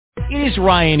It is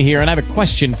Ryan here, and I have a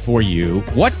question for you.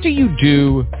 What do you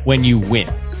do when you win?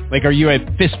 Like, are you a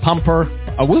fist pumper,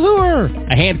 a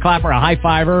woohooer, a hand clapper, a high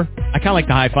fiver? I kind of like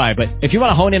the high five, but if you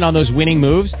want to hone in on those winning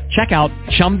moves, check out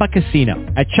Chumba Casino.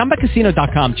 At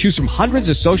ChumbaCasino.com, choose from hundreds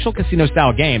of social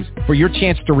casino-style games for your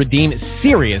chance to redeem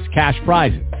serious cash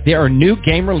prizes. There are new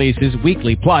game releases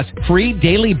weekly, plus free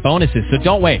daily bonuses. So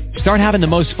don't wait. Start having the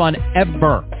most fun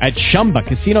ever at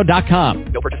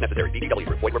ChumbaCasino.com. No purchase necessary. VGW.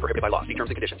 Void where prohibited by law. See terms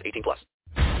and conditions. 18 plus.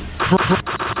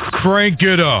 Crank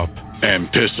it up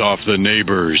and piss off the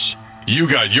neighbors. You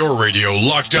got your radio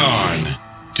locked on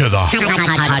to the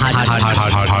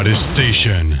hottest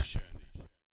station.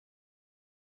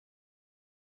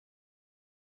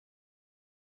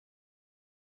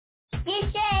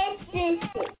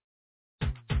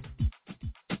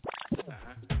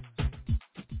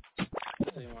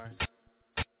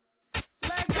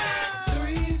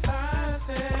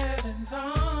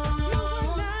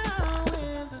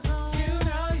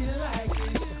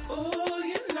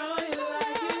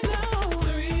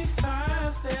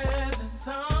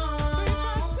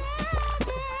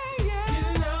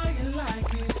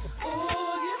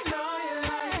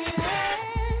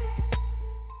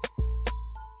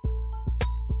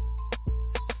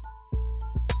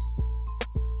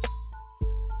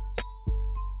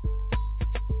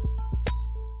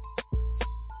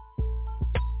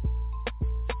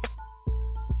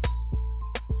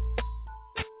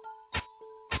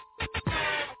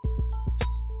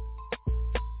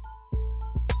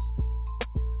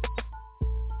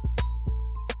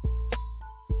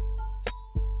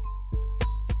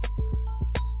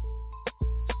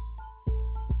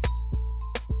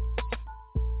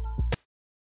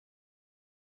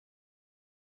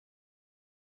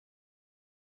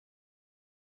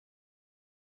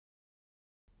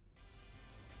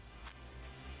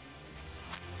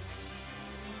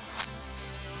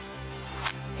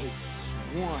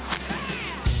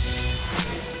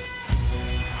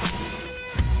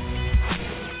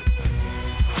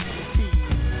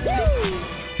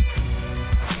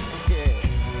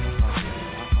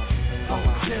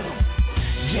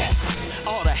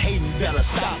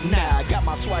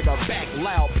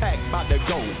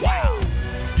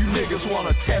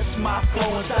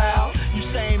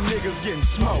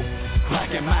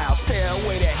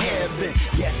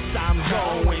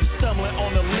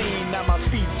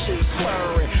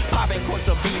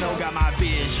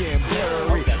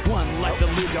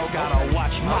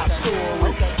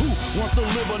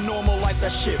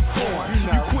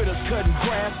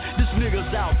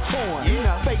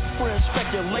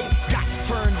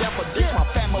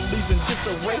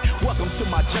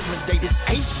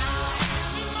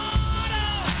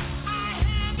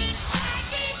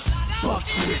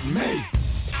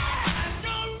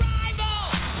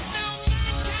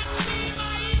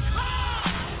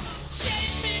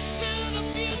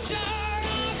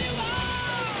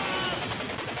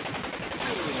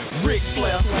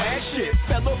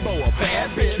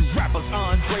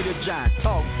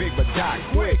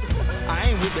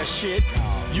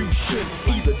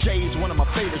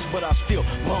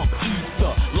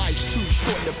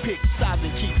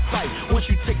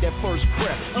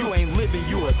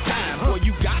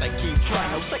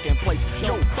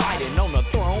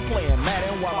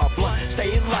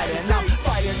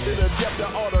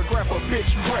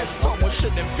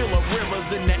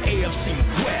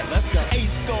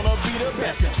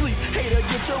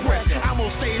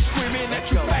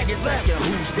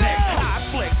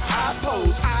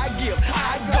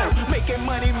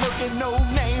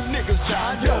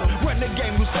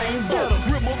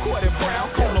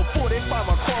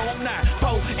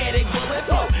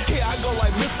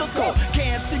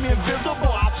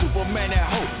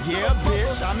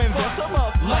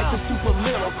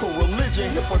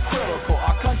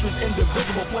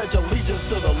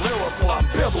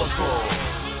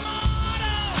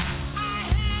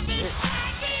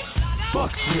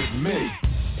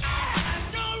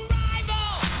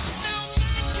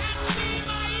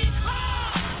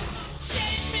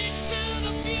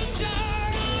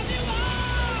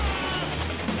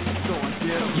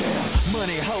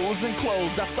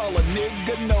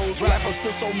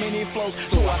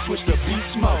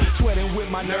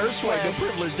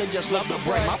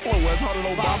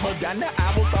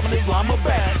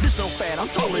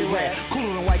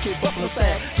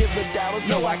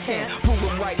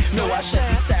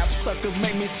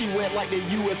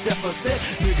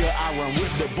 Nigga, I run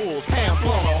with the bulls,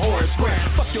 pamphlet on a horse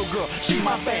brand. Fuck your girl, she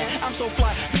my fan. I'm so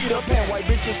fly, Peter Pan. White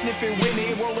bitches sniffing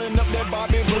Winnie, rolling up that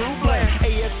Bobby Blue Bland.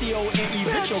 ASCONE,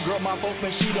 bitch, your girl, my folks,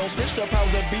 man, she don't snitch. The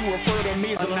powers that be refer to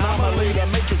me as an anomaly. The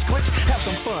matrix glitch, have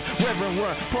some fun, reverend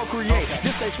run, procreate.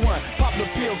 This H1, pop the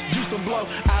pills, juice and blow.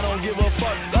 I don't give a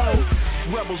fuck, ho.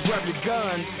 Rebels, grab your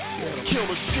guns, kill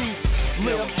the sheep.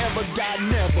 Live ever, die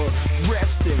never,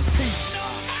 rest in peace.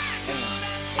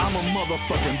 I'm a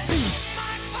motherfucking beast.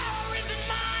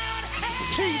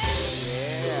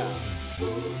 Yeah.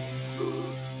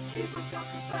 People talk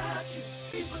about you.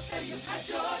 People say you had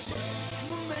your shit.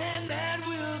 Man, that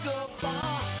will go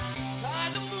far.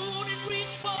 Fly the moon and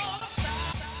reach for the sky.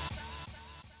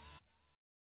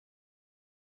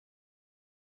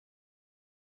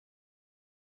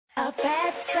 A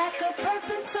fat stack of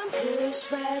purpose, some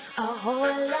kush rap, a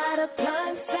whole lot of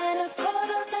blunts and a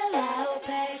quarter of the loud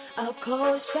pack. A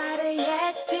cold shot of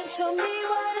yak, then show me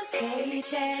what a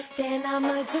stage at. Then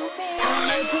I'ma do me,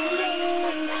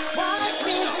 watch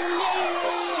me do me.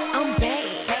 I'm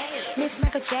bad, Miss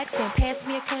Michael Jackson, pass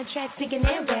me a contract, singing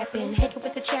and rapping. Hanging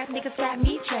with the trap niggas, got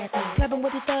me trapping. Clubbing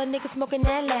with the thug niggas, smoking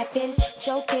and laughing.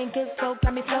 Joking, good so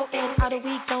got me floating. All the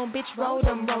week on, bitch, roll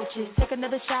them roaches. Take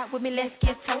another shot with me, let's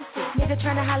get toasted. Nigga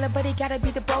tryna holler, but he gotta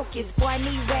be the brokest. Boy, I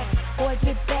need rap, boy,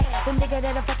 get back. The nigga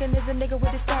that I'm fucking is a nigga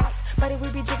with his stats. But we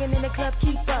be jigging in the club,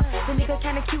 keep up. The nigga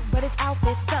kinda cute, but his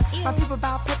outfit sucks. My people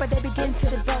bout paper, they begin to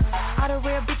develop. All the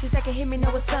real bitches that can hear me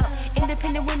know what's up.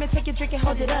 Independent women, take your drink and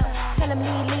hold it up. Tell them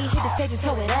lean, hit the stage and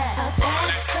tow it up. A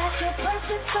fast stack of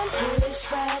purpose, some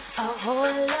kush rap, a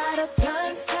whole lot of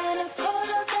blunts and a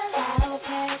quarter of the loud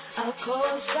pack. A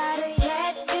cold shot of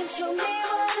yak, then show me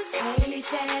what a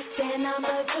stage at. Then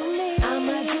I'ma do me,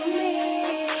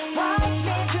 watch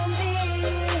me do me.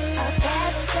 A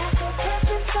fast stack of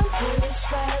purpose, some kush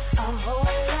rap, a whole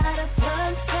lot of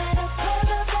blunts and a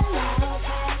quarter of the loud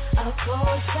pack. A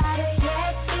cold shot of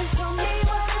yak, then show me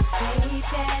what a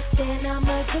stage at. Then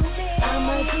I'ma do me,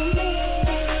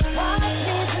 watch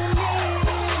me do me.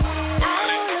 I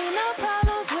don't need no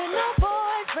problems with no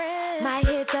boyfriend. Might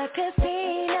hit the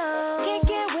casino, kick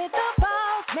it with the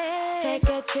boss man. Take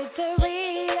a trip to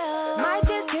Rio, might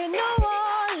just hit New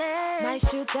Orleans. Might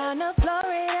shoot down to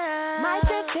Florida, might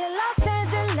just hit Los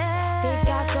Angeles. Think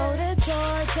I go to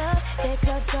Georgia, they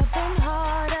cut something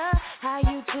harder. How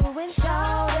you doing,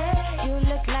 shawty? You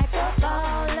look like a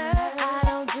baller. I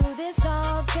don't do this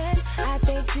often, I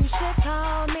think you should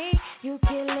call me. You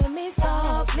killing me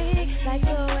softly, like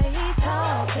the way he's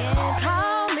talking.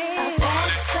 Call me. A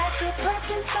fast stack of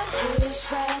purpose, some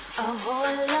kush rap, a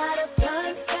whole lot of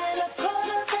blunts and a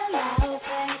quarter of the loud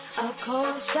pack. A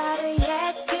cold shot of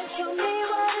yak, then show me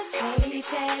what a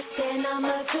stage at. Then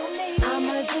I'ma do me,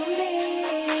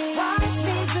 watch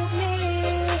me do me.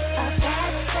 A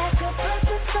fast stack of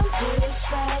purpose, some kush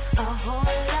rap, a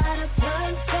whole lot of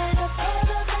blunts and a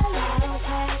quarter of the loud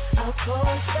pack. A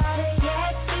cold shot of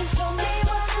yak, then show me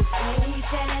what a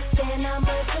stage at. Then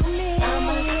I'ma do me,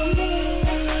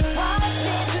 watch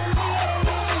me do me.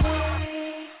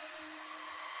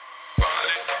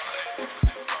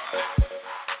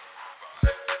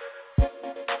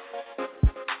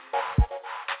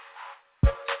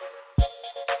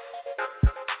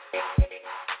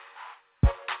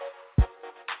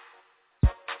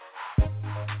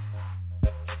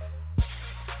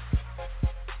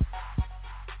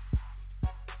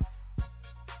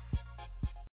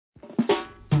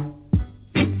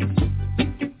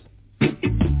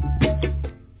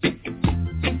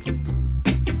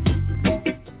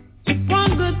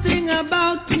 One good thing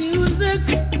about music,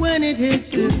 when it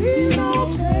hits you,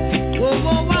 okay.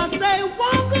 Whoa, I say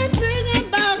one good thing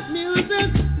about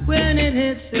music, when it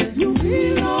hits you,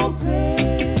 feel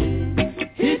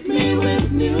okay. Hit me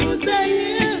with music,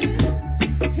 yeah.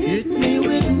 Hit me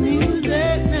with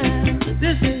music now.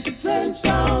 This is French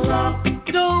Town Rock.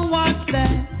 Don't watch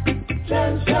that.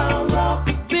 French Town Rock.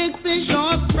 Big fish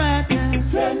or frat now.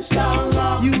 French Town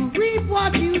Rock. You reap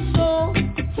what you sow.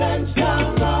 French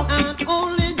Town Rock. And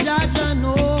only Judge I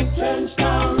know. French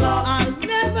Town Rock. I'll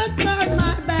never turn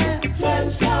my back.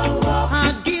 French Town Rock.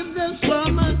 I'll give the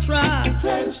summer try.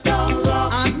 French Town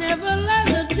Rock. I'll never let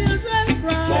the children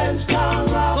cry. French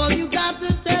Town Rock. Oh, you got to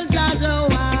tell Judge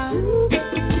why.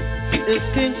 It's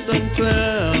Kingston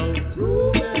 12.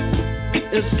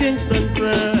 It's Kingston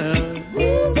 12.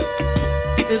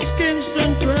 It's Kingston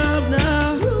 12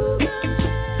 now.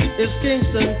 It's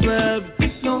Kingston 12.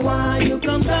 So why you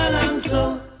come down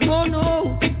so? Oh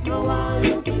no. So why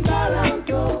you come down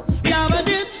so? Yabba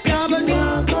dip, yabba dip.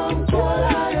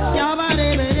 Yabba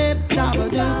dip, dip, yabba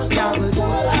dip, yabba dip.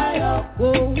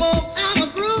 Whoa, whoa, I'm a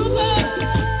groover.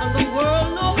 And the world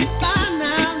knows by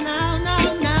now,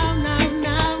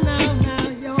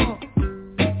 yo.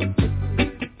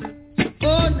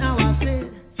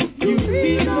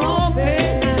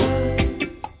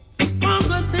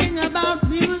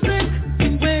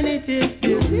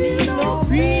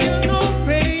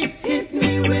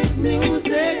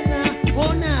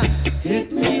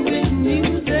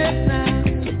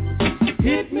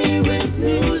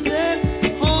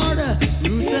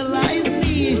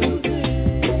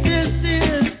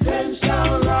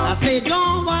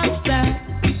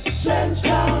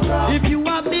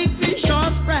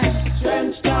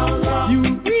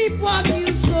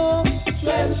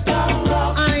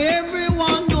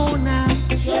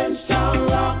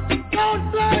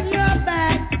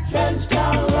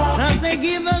 Somebody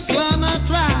give us one a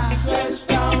try.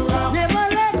 Never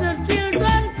let the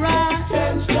children cry.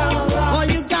 Oh,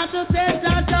 you got to say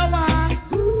Jajawa.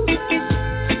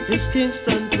 It's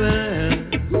Kingston 12.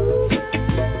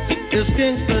 It's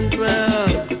Kingston 12.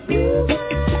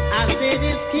 I said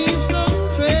it's Kingston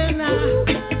 12 now.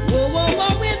 Whoa, whoa,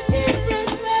 whoa, it's Kingston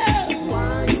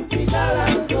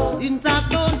 12. Didn't I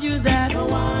told you that?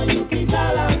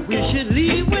 We should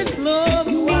leave with love.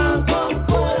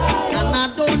 And I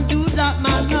don't do that,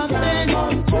 man, nothing. I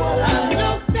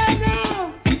look that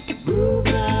now.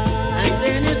 And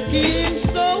then it's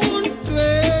Kingston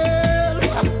 12.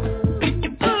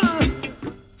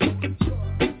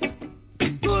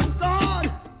 Good God.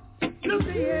 Look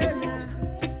here now.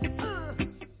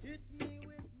 Hit me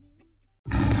with me.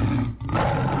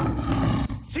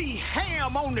 See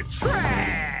Ham on the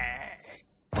track.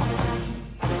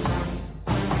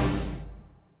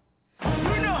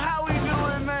 You know how we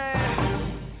doing, man.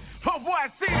 Oh boy,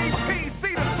 CDP,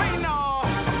 see the phenom.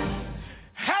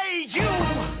 Hey, you.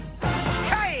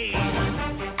 Hey.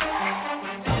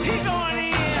 He going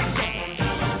in.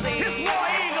 It's War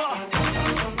Eagle.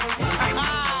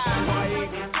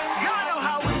 Y'all know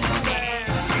how we do, man.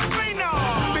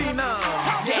 Phenom.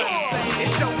 Yeah,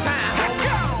 it's your time. Let's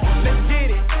go. Let's get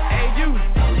it.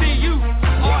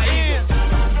 A-U-C-U-R-N.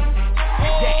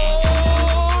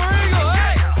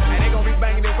 And they gonna be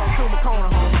banging this on Tuma Corner,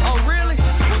 homie. Oh, really?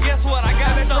 Well, guess what? I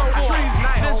got it done for Trees you.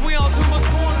 night, Since homie. we on Tuma's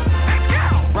Corner,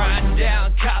 riding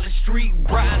down College Street,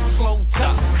 riding slow,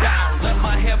 top down. Let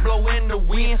my hair blow in the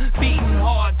wind, beating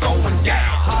hard, throwing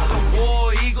down. Holla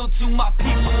War Eagle to my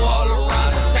people all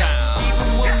around the town.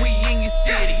 Even when we in your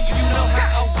city, you know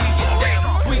how we get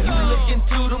down. When you look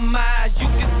into the eyes, you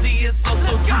can see it's so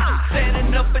cute.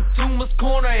 Standing up at Tuma's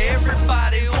Corner,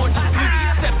 everybody on your feet.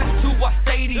 Step into our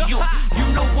stadium, you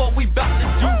know what we about to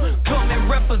do. Come and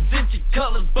represent your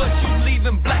colors, but you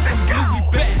leaving black and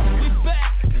blue. We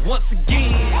back, once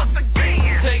again.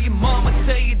 Tell your mama,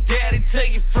 tell your daddy, tell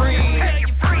your friends.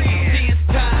 See it's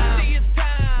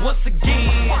time, once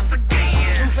again.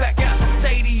 Come back out the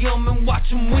stadium and watch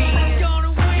them win.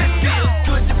 It feels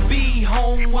good to be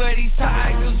home where these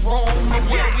Tigers roam. And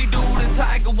where we do the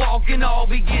Tiger walk and all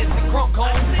we get the crunk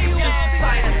home. Just a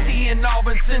sight of seeing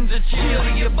Auburn sends a chill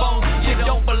to your bones. You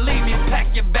don't believe me,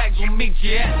 pack your bags, we'll meet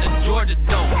you at the Georgia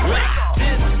Dome.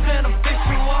 This is an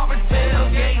official Auburn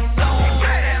tailgate zone.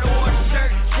 Wear that orange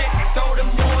shirt, check, throw them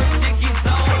orange stickies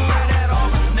on. Wear that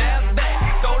Auburn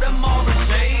snapback, throw them Auburn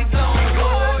shades on.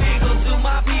 War Eagle to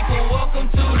my people, welcome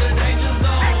to the danger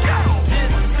zone.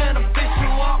 This is an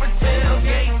official Auburn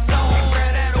tailgate zone. Wear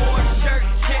that orange shirt,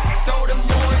 check, throw them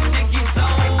orange stickies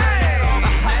on. Wear that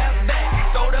Auburn snapback,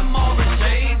 throw them Auburn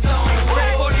shades on.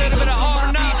 For a little bit of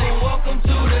Auburn knowledge, welcome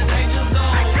to the danger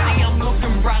zone. See, I'm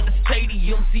looking around the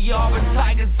stadium, see Auburn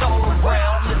Tigers all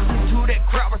around. Listen to that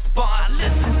crowd respond,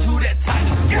 listen to that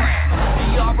Tiger ground.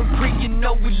 The Auburn Creek, you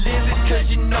know we live it, cause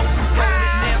you know we roll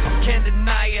it. Never can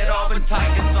deny it, Auburn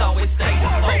Tigers always stay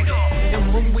devoted.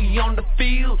 And when we on the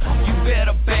field, you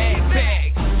better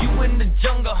bag. You in the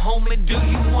jungle, homie, do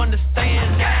you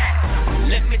understand that?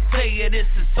 Let me tell you, this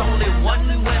is only one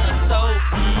winner, so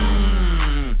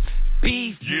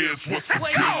beef. Yes, what's the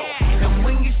Wait, deal? and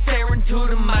when you stare into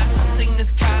the mic, the thing that's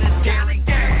kinda scary.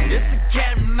 It's a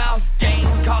cat and mouse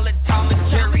game, call it Tom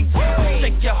and Jerry. We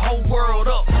shake your whole world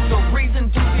up, no reason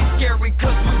to be scary,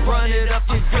 cause we run it up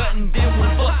your gut and then we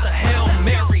bust a Hail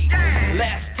Mary.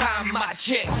 Last time I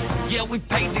checked, yeah, we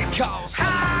paid the cost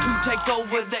to take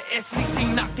over the SEC,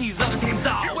 knock these other teams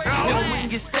off. And when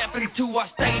you step into our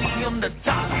stadium, the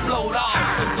top float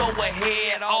off. So go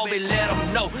ahead, Aubrey, let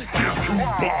them know. This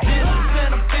is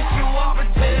an official Auburn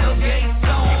tailgate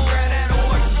zone. Wear that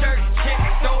orange shirt, check,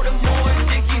 throw them orange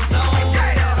stickies on.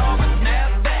 Wear that Auburn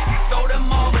snapback, throw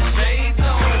them Auburn shades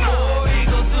on. War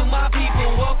Eagle to my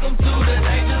people, welcome to the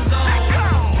danger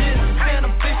zone. This is an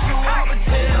official Auburn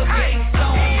tailgate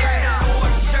zone. Wear that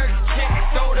orange shirt, check,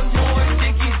 throw them orange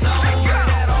stickies on. Wear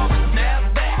that Auburn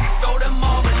snapback, throw them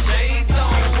Auburn shades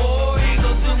on. War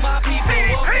Eagle to my people,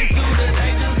 welcome to the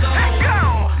danger zone.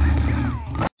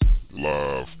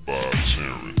 Live by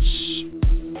Terrence.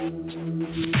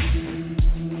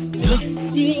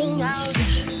 Looking out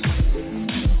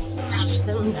across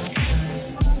the night,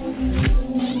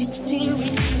 16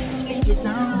 weeks is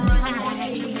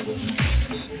alright.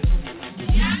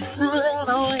 Could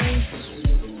always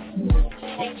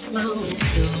take slow.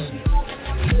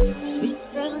 We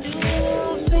can do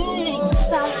things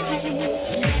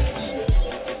right.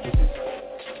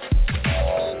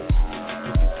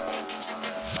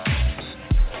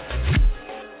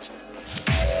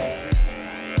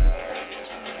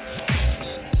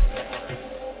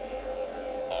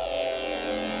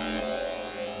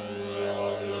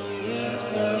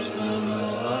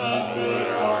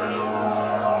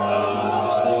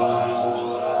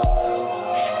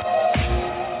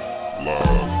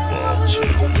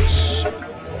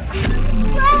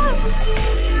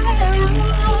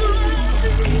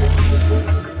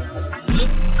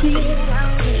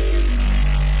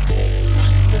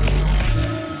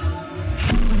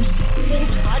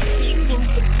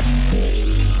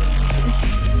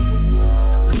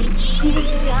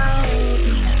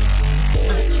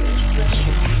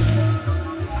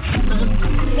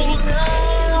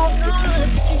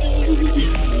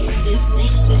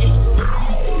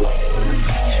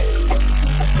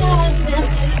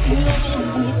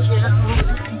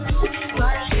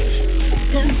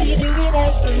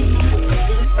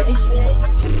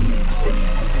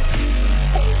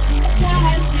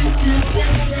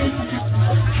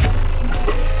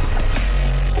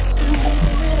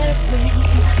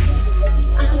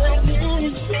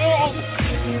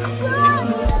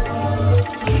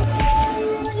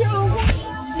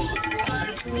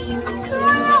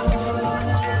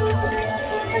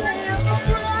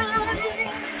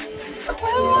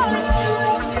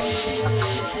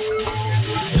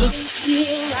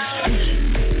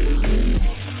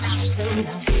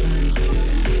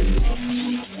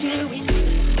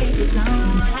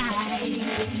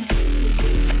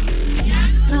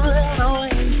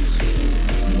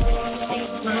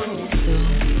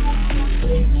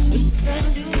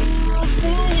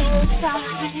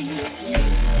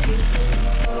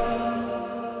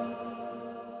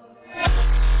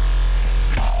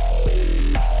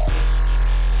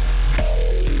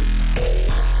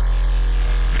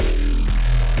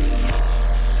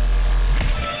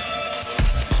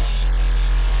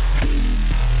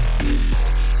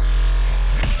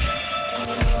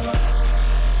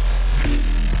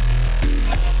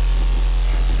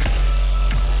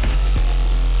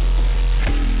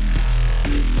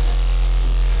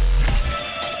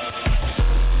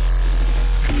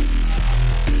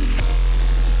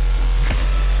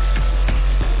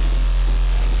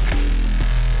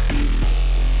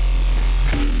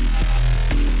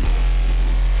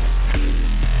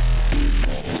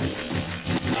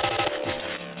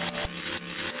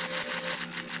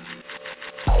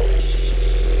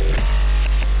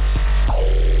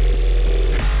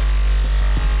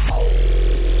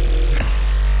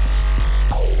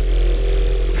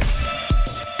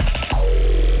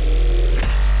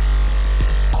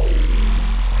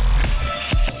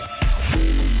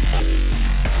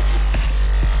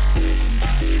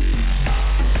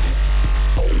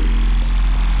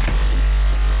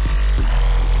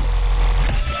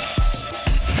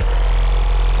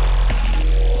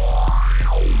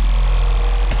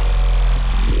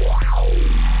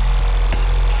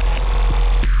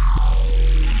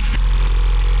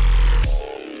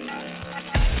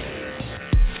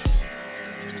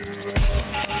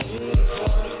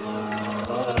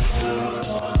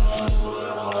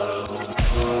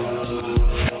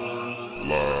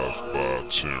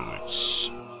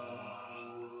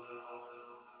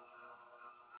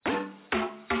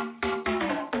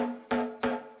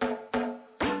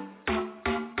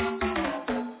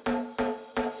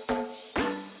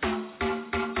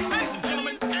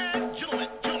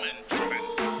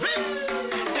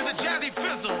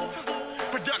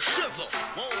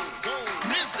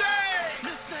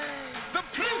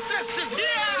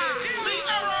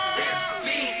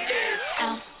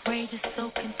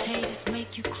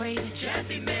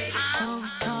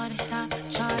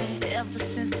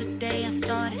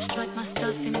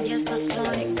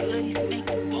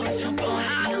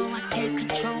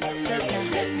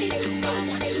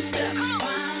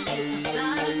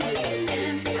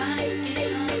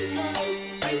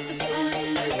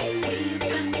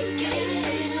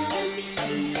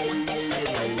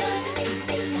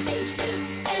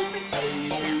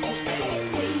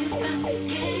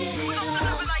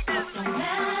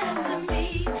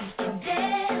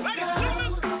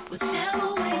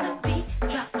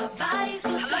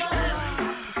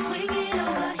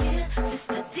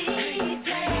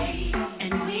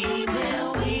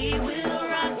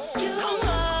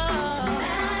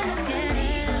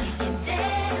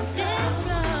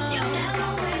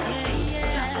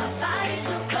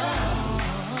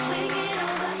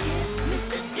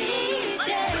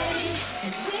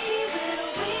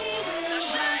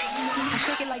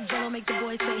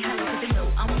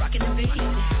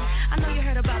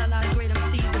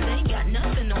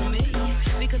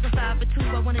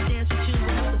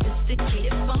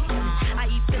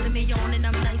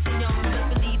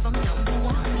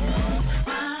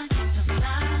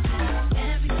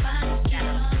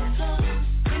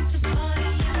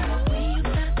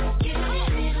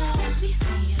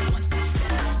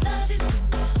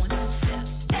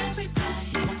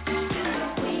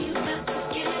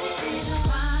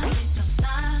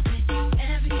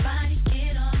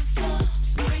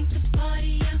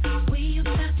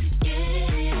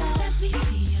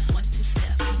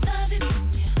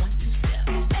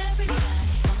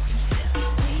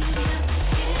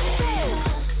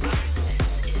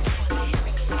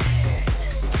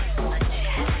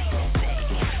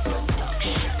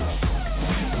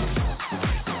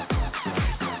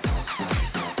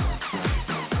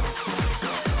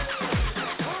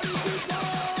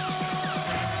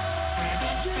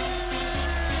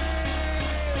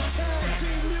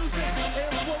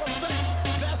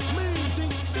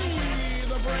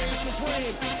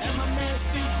 rolling, and my man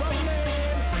Steve rolling.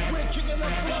 We're kicking the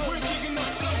flow,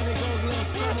 and it goes a little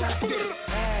something like this.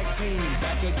 Tag team,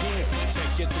 back again.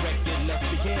 Check your direction, let's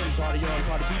begin. Party on,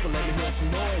 party people, let me hear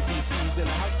some noise. These fools in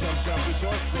the house, jump,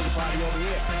 rejoice. There's a party over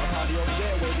here, a party over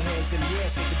there. Wave your hands in the air,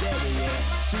 shake the devil,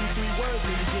 yeah. 2, 3 words,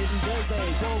 and you're getting Thursday.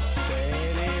 Go, there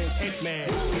it is, Hitman.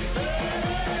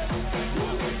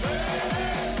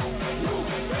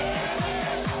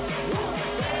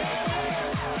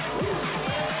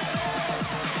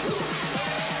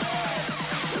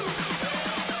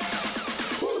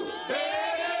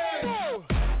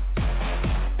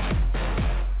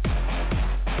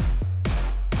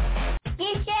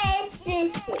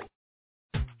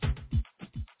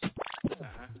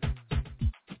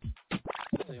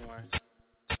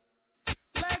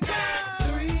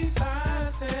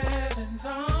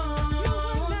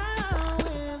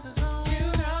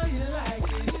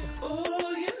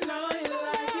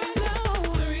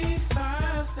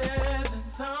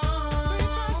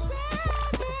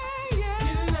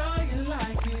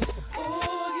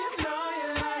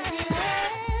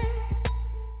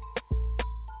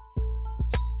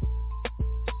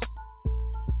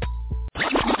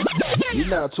 You're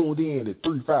now tuned in to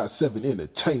 357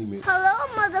 Entertainment. Hello,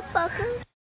 motherfuckers.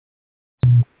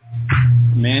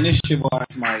 Man, this your boy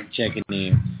Ice Myke checking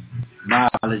in. My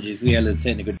apologies, we had a little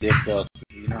technical difficulty.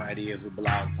 You know how it is with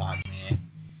Blog Talk, man.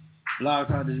 Blog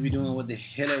Talk just be doing what the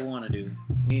hell they want to do.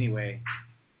 Anyway,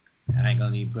 I ain't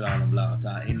gonna even put all the Blog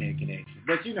Talk internet connection.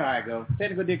 But you know how it goes.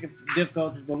 Technical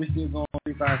difficulties, but we still going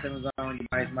 357 on.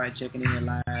 Your Ice Myke checking in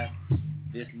live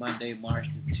this Monday, March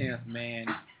the 10th, man.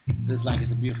 Looks like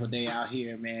it's a beautiful day out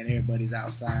here, man. Everybody's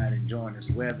outside enjoying this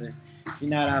weather. If you're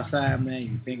not outside, man,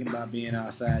 you're thinking about being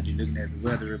outside, you're looking at the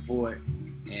weather report,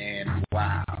 and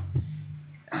wow.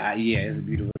 Yeah, it's a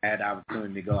beautiful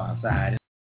opportunity to go outside.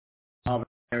 Auburn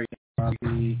area,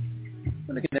 probably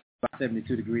looking at about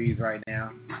 72 degrees right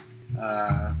now.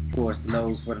 Of course, the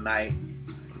lows for the night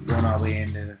going all the way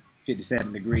into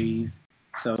 57 degrees.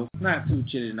 So, not too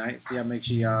chilly tonight. So, y'all make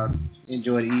sure y'all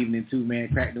enjoy the evening, too, man.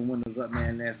 Crack the windows up,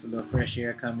 man. Let a little fresh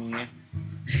air come in.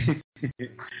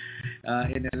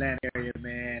 In the Atlanta area,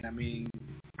 man, I mean,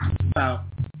 about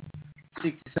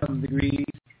 60-something degrees.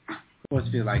 Of course,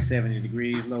 it feels like 70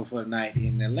 degrees low for the night.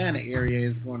 In the Atlanta area,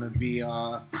 it's going to be,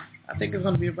 I think it's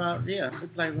going to be about,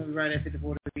 looks like it's going to be right at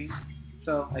 54 degrees.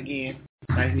 So, again,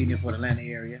 nice evening for the Atlanta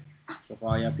area. So, for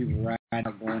all y'all people right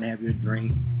now, go and have your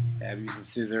drink. Have you some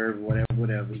scissor or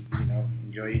whatever, you know,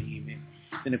 enjoy your evening.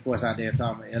 Then, of course, out there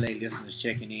talking about LA listeners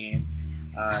checking in.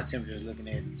 Temperature is looking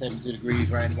at 72 degrees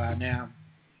right about now.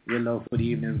 Your low for the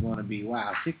evening is going to be,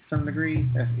 60-some degrees.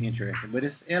 That's interesting. But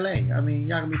it's LA. I mean,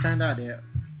 y'all can be turned up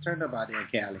out there in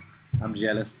Cali. I'm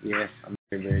jealous. Yes, I'm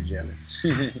very, very jealous.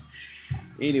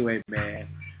 Anyway, man,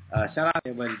 shout out to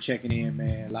everybody checking in,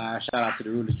 man. Live. Shout out to the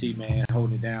Ruler T, man,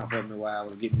 holding it down for me while I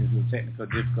was getting this little technical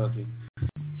difficulty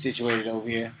situated over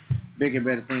here. Bigger and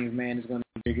better things, man. It's going to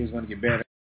get bigger. It's going to get better.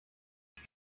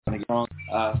 It's going to get wrong.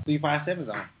 357's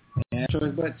on. And that's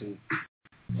choice but to.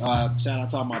 Shout out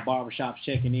to all my barbershops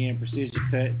checking in. Precision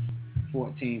Cuts,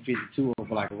 1452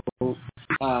 over like a road.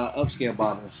 Upscale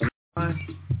Barber,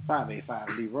 585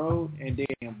 Lee Road. And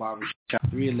Dan Barbershop,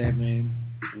 311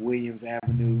 Williams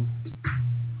Avenue.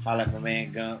 Holla at my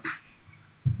man Gump,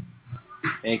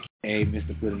 a.k.a.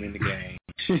 Mr. Put Him in the Game.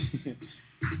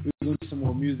 We're going to do some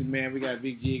more music, man. We got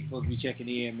Big Jig supposed to be checking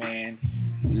in, man,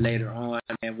 later on.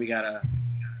 Man, we got a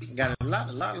lot.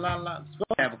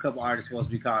 Supposed to have a couple artists supposed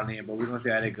to be calling in, but we're going to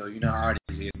see how they go. You know how artists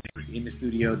is in the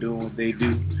studio doing what they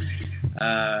do.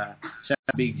 Shout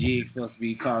out Big Jig supposed to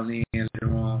be calling in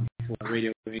later on for a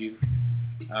radio review.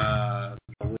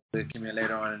 We'll come in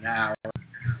later on in an hour.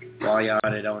 For all y'all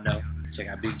that don't know, check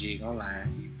out Big Jig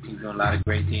online. He's doing a lot of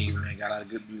great things, man. Got a lot of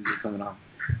good music coming on.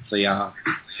 So y'all,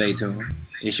 stay tuned.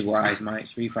 It's your boy Ice Myke,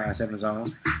 357's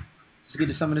on. Let's get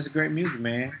to some of this great music,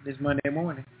 man. This Monday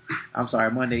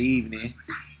evening.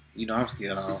 You know, I'm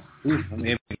still off. I'm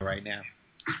everything right now.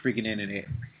 Freaking internet.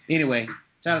 Anyway,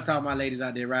 shout out to all my ladies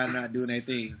out there riding out, doing their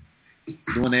thing.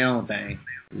 Doing their own thing.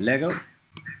 Lego.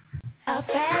 A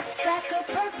fat sack of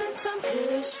purpose, some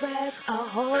good scraps, a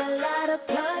whole lot of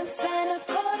blunts and a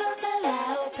quarter of a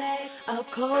loud pack, a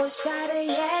cold shot of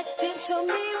yak, then show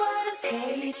me what a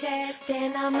cage at,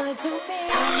 then I'ma do me,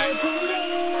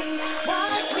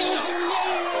 watch me do me,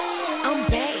 I'm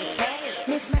bad,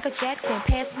 miss my Michael Jackson.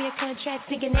 Pass me a contract,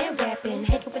 singing and rapping.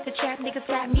 Hanging with the trap niggas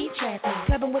got me trapping.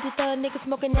 Clubbing with the thug niggas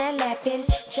smoking and laughing.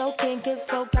 Joking, good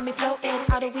so got me floating.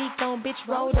 All the week on, bitch,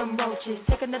 roll them roaches.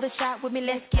 Take another shot with me,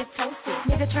 let's get toasted.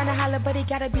 Nigga tryna holler, but he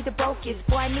gotta be the brokest.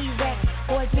 Boy, I need rap,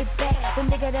 boy, get back. The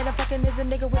nigga that I'm fucking is a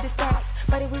nigga with his stacks.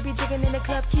 But we be jigging in the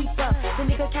club, keep up. The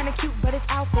nigga kinda cute, but his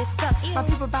outfit sucks. My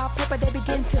people bout paper, they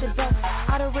begin to deduct.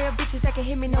 All the real bitches that can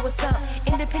hear me know what's up.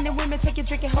 Independent women, take your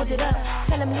drink and hold it up.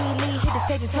 Tell them lean, hit the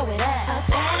stage and tow it up.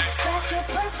 A back a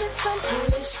person, some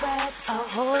British rap. A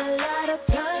whole lot of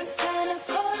blunts and a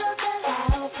quarter of a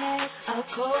loud pack. A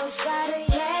cold shot of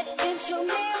yak, then show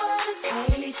me what a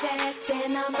crazy at.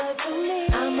 Then I'ma do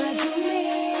me.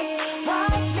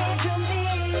 Watch me do me.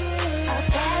 A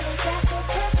back a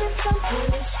person, some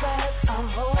British rap. A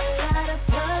whole lot of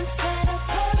blunts and a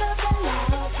quarter of a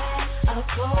loud pack. A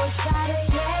cold shot of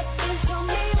yak, then show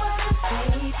me what a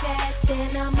crazy at.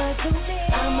 Then I'ma do me.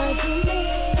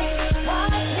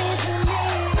 Watch me do me.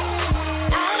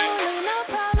 I don't need no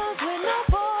problems with no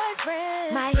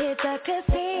boyfriend. Might hit the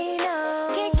casino,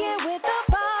 kick it with the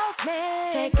boss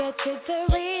man. Take a trip to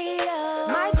Rio,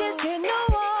 might just hit New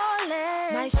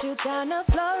Orleans. Might shoot down to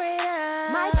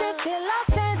Florida, might just hit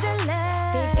Los Angeles.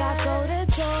 Think I go to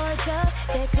Georgia,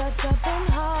 they could jumping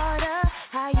harder.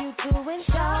 How you doing,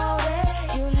 shorty?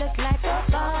 You look like a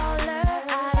baller.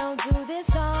 I don't do this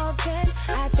often,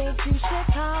 I think you should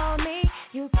call me.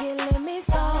 You killing me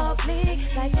softly,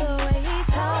 like the way he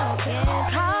talking.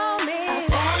 Call me.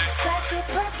 A back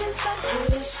person, some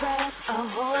British rap. A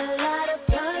whole lot of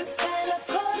blunts and a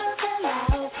quarter of a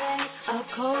loud pack. A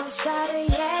cold shot of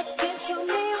yak, then show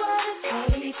me what a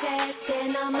crazy at.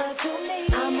 Then I'ma do me.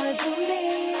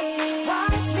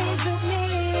 Watch me do me.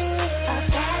 A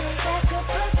back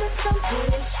person, some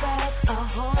British rap. A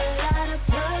whole lot of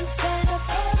blunts and a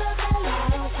quarter of a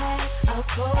loud pack. A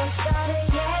cold shot of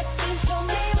yak, then show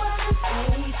me what a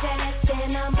crazy at.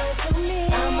 Then I'ma do me.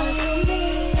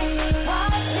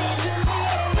 Watch me do me.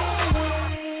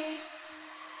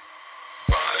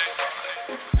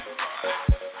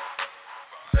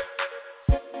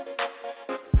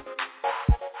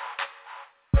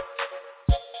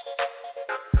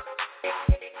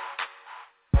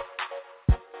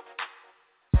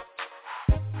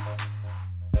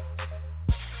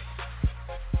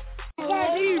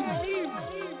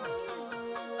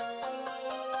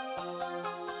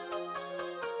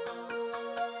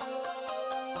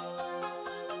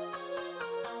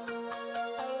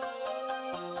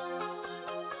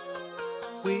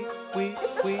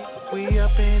 We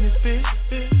up in this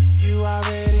bitch, you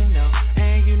already know.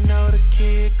 And you know the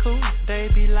kid cool, they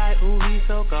be like, ooh, he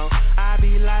so cold. I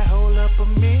be like, hold up a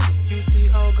minute, you see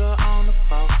old girl on the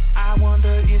phone. I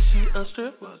wonder if she a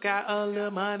stripper, got a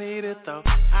little money to throw.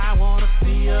 I wanna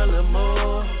see a little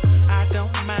more, I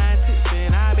don't mind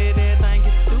tipping. I bet that thing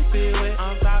is stupid when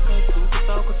I'm talking super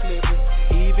soaker slippers.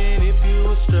 Even if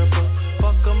you a stripper,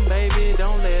 fuck 'em baby,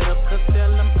 don't let up. Cause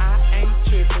tell 'em I ain't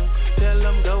tripping. Tell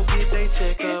them go get they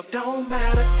checkup. It don't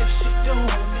matter if she doing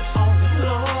it on the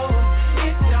floor.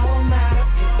 It don't matter,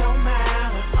 it don't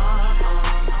matter.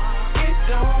 It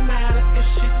don't matter if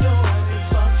she doing it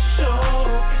for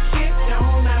sure. It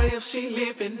don't matter if she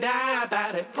live and die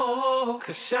by that pole.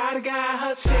 Cause Shawty got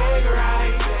her check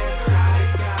right.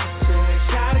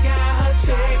 Shawty got her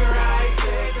check right.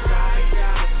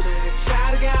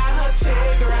 Shawty got her check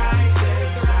right.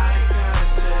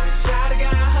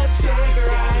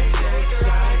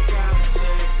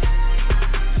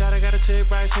 Chick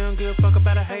right, she don't give a fuck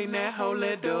about a hating that hoe,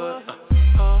 let do it.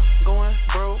 Going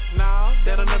broke, nah,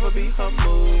 that'll never be her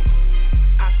move.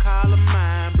 I call her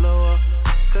mind blower,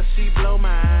 cause she blow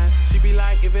mine. She be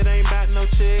like, if it ain't about no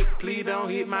chick, please don't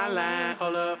hit my line.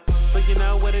 Hold up, but you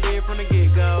know what it is from the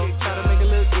get-go. Try to make it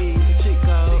look easy, cheat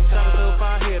code. Try to so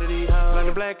far ahead of these hoes. Like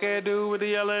the black hair dude with the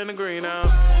yellow and the green on.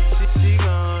 She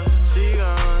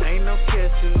gone, ain't no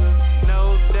catching her.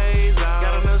 No days off,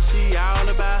 gotta know she all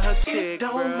about her chick. It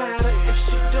don't matter if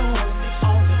she doing it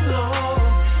on the floor.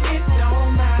 It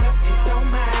don't matter, it don't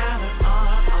matter.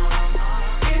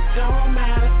 It don't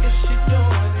matter if she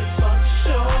doing it for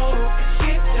sure.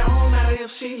 It don't matter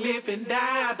if she live and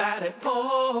die by that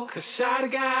pole. Cause Shawty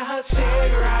got her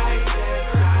check right.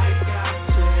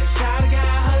 Shawty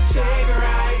got her check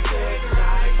right.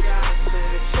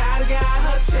 Shawty got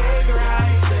her check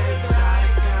right.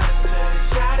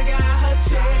 Shawty got her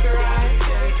check right.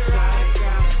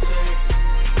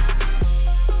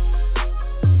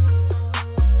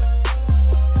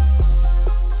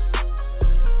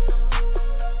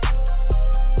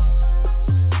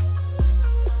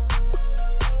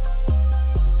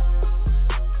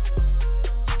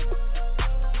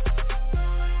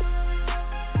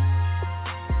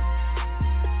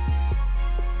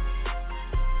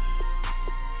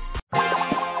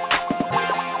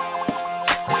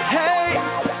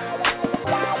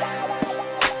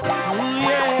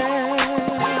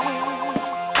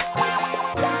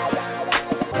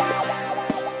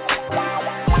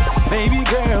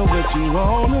 you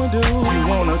wanna do. You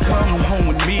wanna come home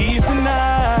with me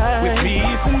tonight. With me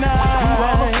tonight. Do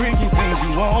all the freaky things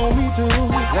you want me to.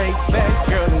 Lay back,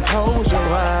 girl, and close your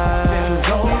eyes. It's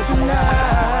only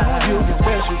tonight. You'll get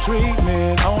special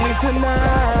treatment. Only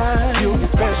tonight. You'll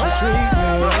get special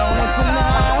treatment. But only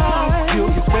tonight.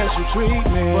 You'll get special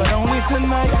treatment. But only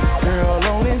tonight. Girl,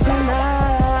 only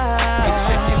tonight. Hey,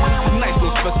 check it. Tonight's no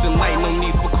special night. No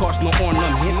need for caution, no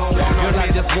ornament. Girl, I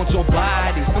just want your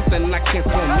body. Something I can't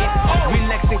commit.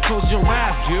 Relax and close your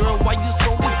eyes, girl. Why you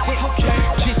so intense?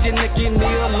 Kiss your neck and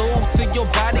kneel low till your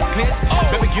body clench.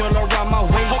 Baby girl around my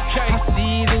waist. I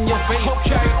see it in your face.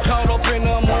 Caught up in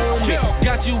a moment.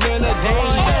 Got you in a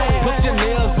daze. Put your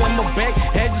nails in my back.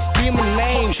 Had you scream my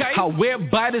name. How our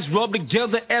bodies rub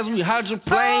together as we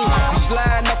hydroplane. You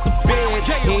sliding up the bed.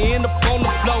 Hand up on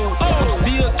the floor. I'm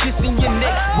still kissing your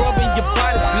neck. Rubbing your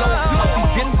body slow.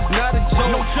 See, this is not a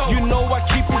joke. You know I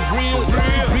keep it real.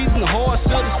 Breathing hard,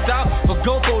 should've stopped or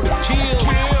go for the kill.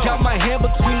 Got my hand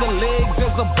between the legs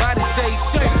as a body shake.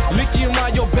 Licking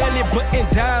around your belly, button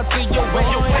down to your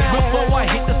waist. Before I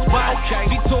hit the spot,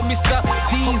 she told me stop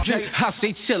teasing. I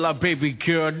say chill out, baby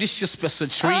girl, this your special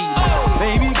treat.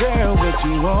 Baby girl, what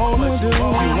you wanna do?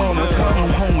 You wanna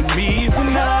come home with me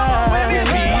tonight? With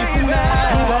me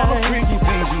tonight. Do all the freaky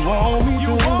things you want me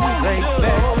to. Lay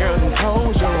back, girl, and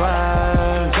close your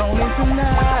eyes. Only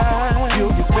tonight.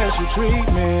 You'll get special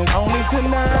treatment. Only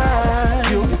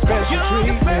tonight. You'll get special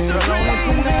treatment. But only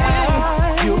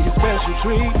tonight. You'll get special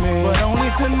treatment. But only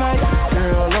tonight.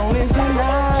 Girl, only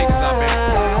tonight. Check this out, baby.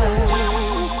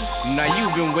 Now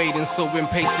you've been waiting so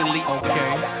impatiently,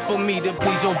 okay, for me to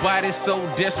please your body so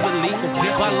desperately.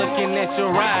 By looking at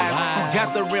your eyes, you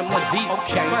got the remedy.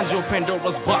 Find your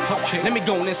Pandora's box. Let me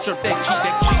go and insert that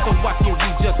key, so I can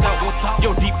read just out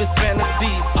your deepest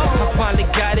fantasies. I finally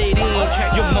got it in.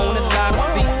 You're moaning loud to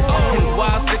see. And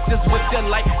wild sixes with your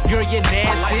light, girl, you're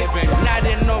nasty. Not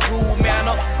in a rude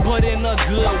manner, but in a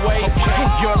good way.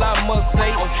 And girl, I must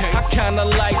say, I kinda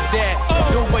like that.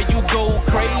 The way you go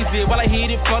crazy while I hit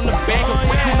it from the back.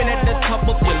 Coming at the top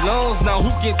of your lungs, now who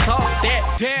can talk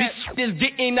that? This shit is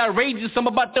getting outrageous, I'm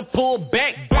about to pull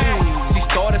back. She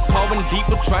started calling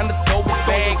deeper, trying to throw it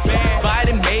back.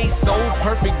 Body made so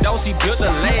perfect, though she built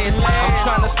a last. I'm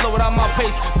trying to slow down my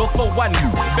pace before I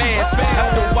knew fast.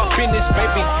 After I finished,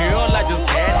 baby girl, I just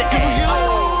had to ask.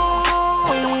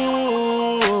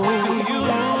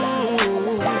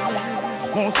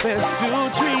 Want special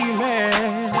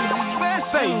treatment.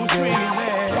 Special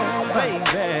treatment, baby.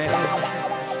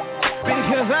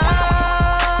 Because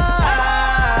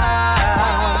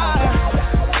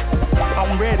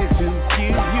I'm ready to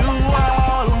give you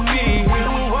all of me,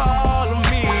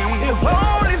 if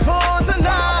only for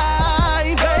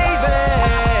tonight, baby.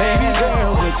 Baby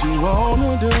girl, what you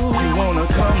wanna do? You wanna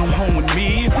come home with me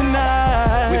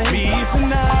tonight? With me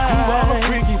tonight. Do all the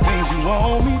freaky things you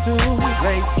want me to.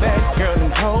 Lay back, girl,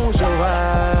 and close your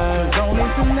eyes. Only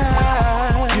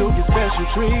tonight you'll get special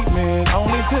treatment.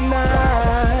 Only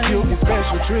tonight you'll get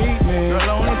special treatment. Girl,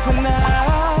 only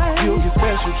tonight you'll get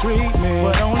special treatment.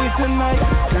 But only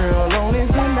tonight, girl, only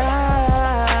tonight.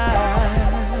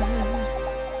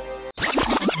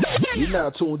 You're now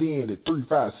tuned in to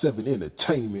 357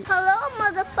 Entertainment. Hello,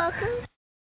 motherfuckers.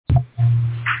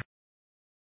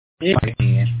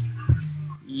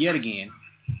 Yet again.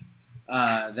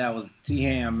 That was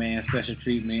T-Ham, man, special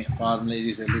treatment. For all them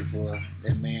ladies that look for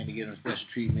that man to get them special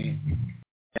treatment.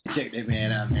 Check that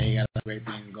man out, man. He got a great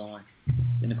thing going.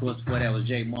 Then, of course, before that was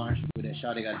Jay Marsh with that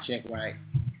Shawty Got a Check Right.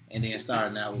 And then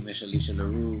starting out with Miss Alicia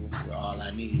LaRue with All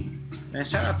I Need. Man,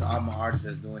 shout out to all my artists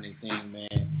that's doing their thing,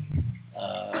 man.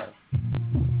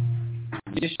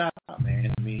 Just shout out,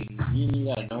 man. I mean, you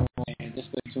gotta know, man. Just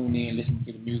tune in, listen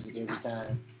to the music every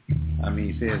time. I mean,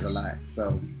 it says a lot.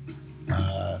 So,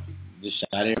 just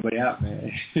shout everybody out,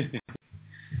 man.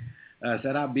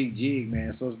 Shout out Big Jig,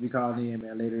 man. Supposed to be calling in,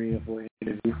 man, later in for an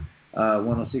interview.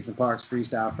 106 and Parks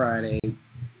Freestyle Friday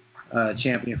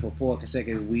champion for 4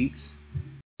 consecutive weeks.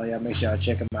 So y'all make sure y'all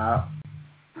check him out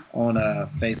on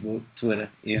Facebook, Twitter,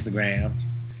 Instagram.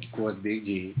 Of course, Big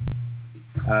Jig.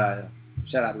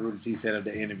 Shout out to Rudy T. Set up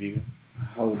the interview,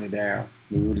 holding it down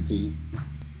with Rudy T.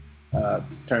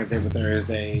 Turntable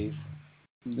Thursdays.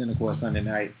 Then, of course, Sunday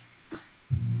nights.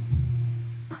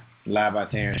 Live by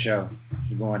Terrence show.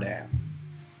 It's going down.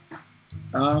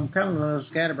 Kind of a little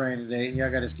scatterbrained today.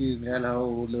 Y'all got to excuse me. That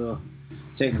whole little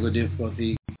technical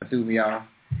difficulty threw me off.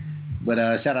 But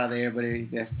shout out to everybody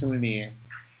that's tuning in.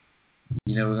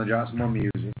 You know, we're going to drop some more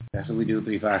music. That's what we do,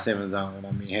 357 Zone.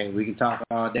 I mean, hey, we can talk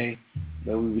all day,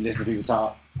 but we be listening to people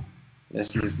talk.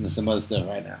 Let's listen to some other stuff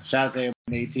right now. Shout out to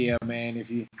everybody in ATL, man, if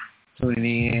you're tuning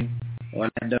in.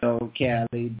 Orlando,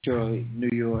 Cali, Detroit, New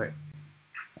York,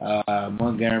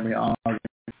 Montgomery, Auburn.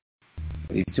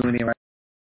 You tune in right.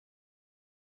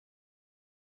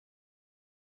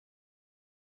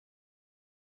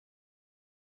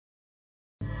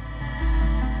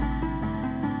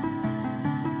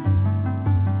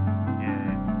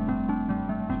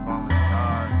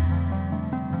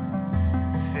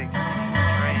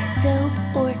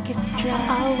 Dope orchestra,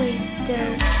 always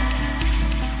dope.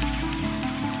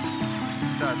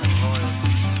 Southern loyalty.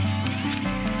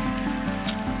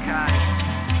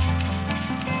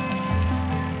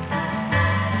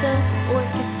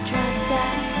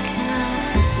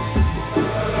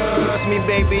 Trust me,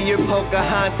 baby, you're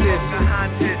Pocahontas.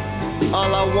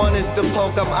 All I want is the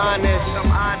poke, I'm honest.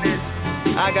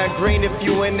 I got green if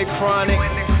you in the chronic.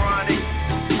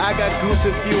 I got goose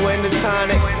if you in the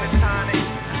tonic.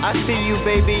 I see you,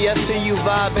 baby, I see you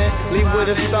vibing. Leave with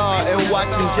a star and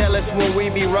watching jealous when we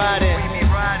be riding.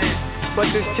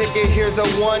 But this ticket here's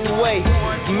a one-way.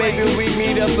 Maybe we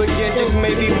meet up again, just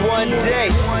maybe one day.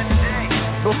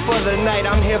 But for the night,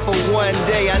 I'm here for one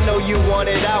day. I know you want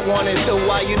it, I want it, so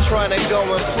why you tryna go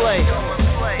and play?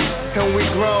 And we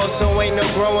grown, so ain't no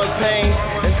growing pain.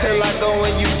 Until I go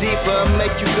in you deeper and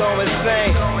make you go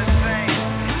insane.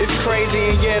 It's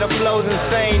crazy and yeah, the flow's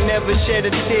insane. Never shed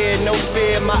a tear, no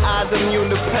fear, my eyes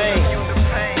immune to pain.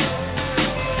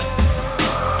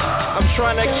 I'm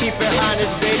tryna keep it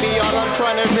honest, baby, all I'm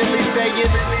tryna really say is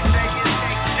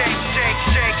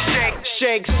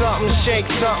shake something, shake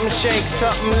something, shake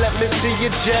something. Let me see you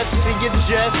just,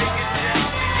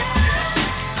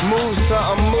 move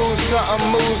something, move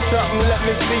something, move something. Let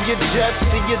me see you just,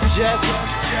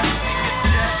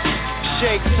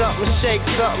 shake something, shake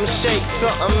something, shake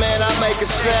something. Man, I make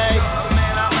it say,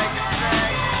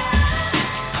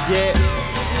 yeah.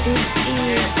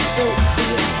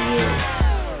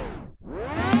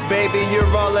 Baby, you're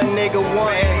all a nigga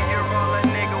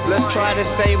wantin'. Let's try to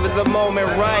savor the moment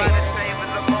right.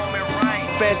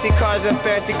 Fancy cars and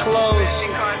fancy clothes.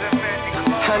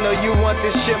 I know you want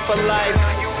this shit for life.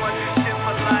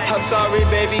 I'm sorry,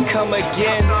 baby, come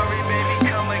again.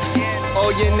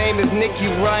 Oh, your name is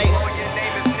Nikki, right?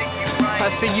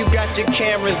 I see you got your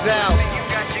cameras out.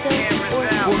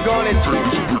 We're gonna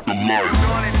take the light.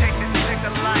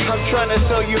 I'm trying to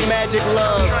show you magic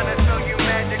love.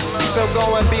 So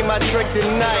go and be my trick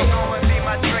tonight.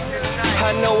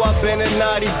 I know I've been a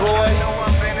naughty boy,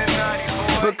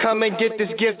 but come and get this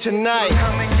gift tonight.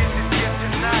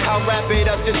 I'll wrap it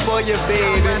up just for you,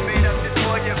 baby.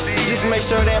 Just make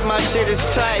sure that my shit is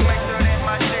tight.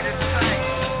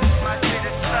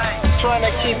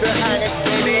 Tryna keep it honest,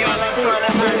 baby. All I'm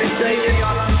tryna really say is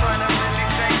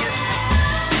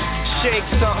shake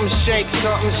something, shake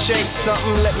something, shake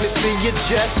something. Let me see you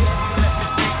just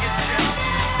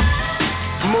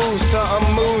move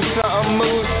something, move something,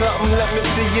 move something. Let me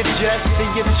see you just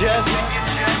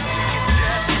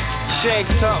shake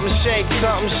something, shake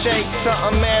something, shake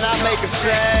something. Man, I make it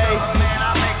say,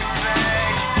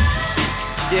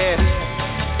 yeah,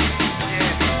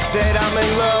 that I'm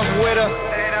in love with her.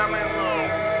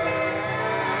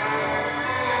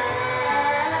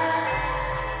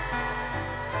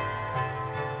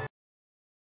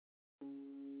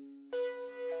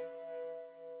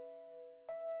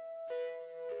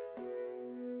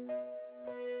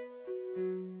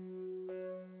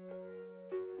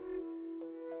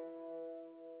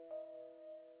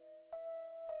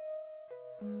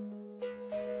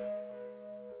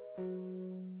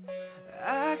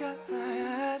 I got my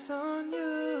eyes on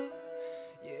you.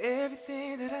 You're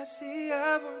everything that I see.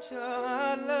 I want your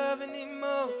heart, love, and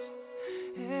emotion.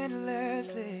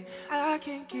 Endlessly, I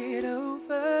can't get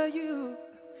over you.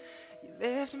 You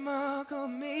left a mark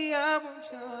on me. I want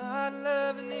your heart,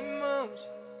 love, and emotion.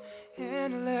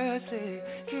 Endlessly,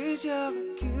 'cause you're a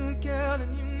good girl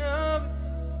and you know it.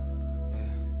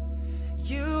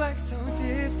 You act so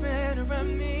different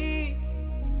around me.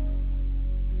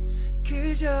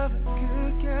 'Cause you're a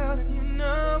good girl and you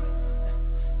know it.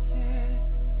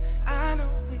 Yeah, I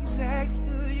know exactly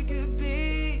who you could be.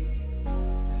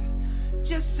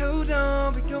 Just hold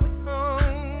on, we're going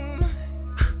home.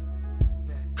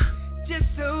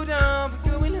 Just hold on, we're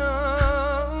going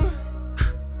home.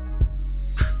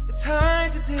 It's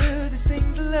hard to do the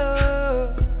things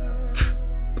alone.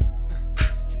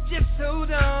 Just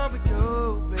hold on, we're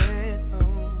going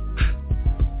home.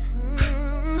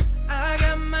 I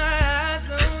got my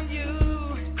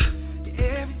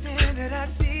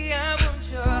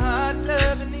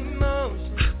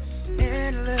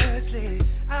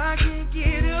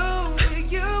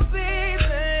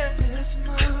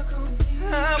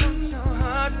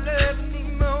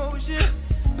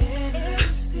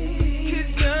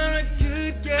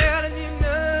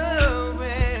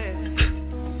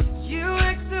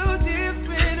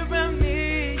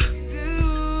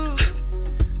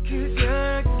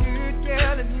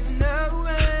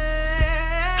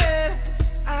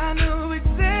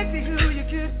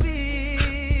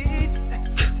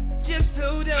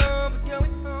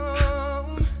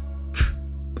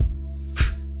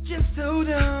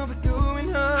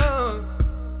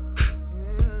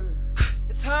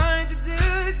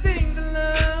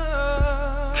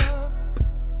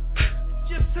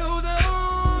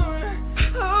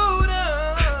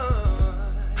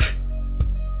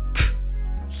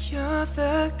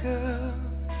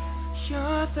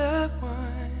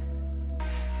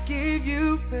give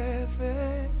you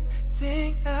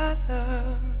everything I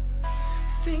love.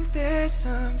 Think there's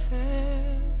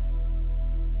something.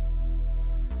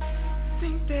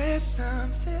 Think there's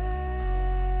something.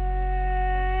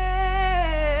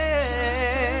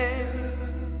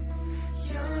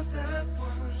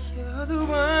 You're the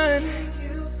one.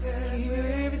 Give you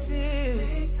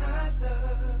everything I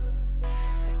love. I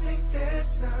think there's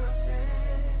something,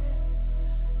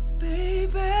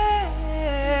 baby.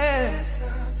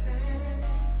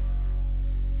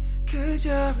 Cause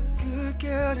you're a good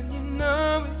girl and you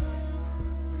know it.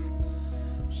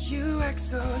 You act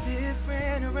so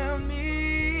different around me.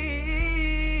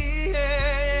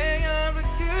 Yeah, you're a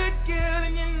good girl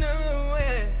and you know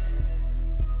it.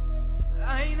 I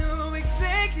know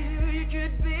exactly who you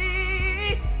could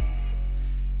be.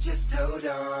 Just hold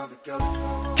on, but go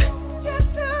slow.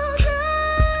 Just hold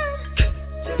on.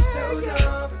 Just hold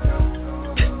on, but go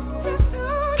slow. Just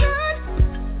hold on.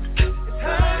 It's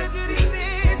hard to do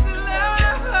things alone.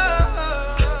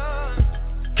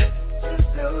 Just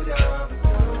hold on, but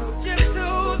go. Just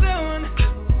hold on.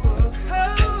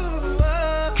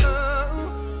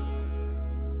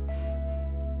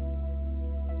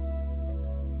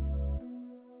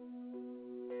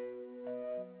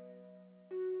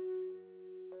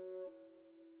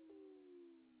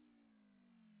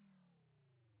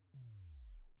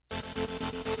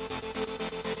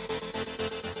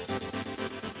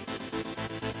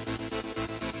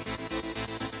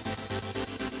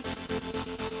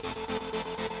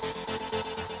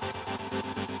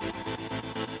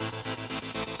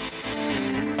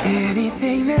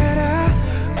 Anything that I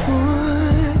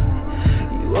want,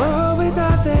 you always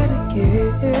are there to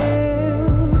give.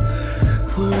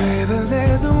 Wherever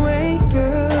there's a way,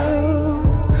 girl,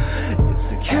 it's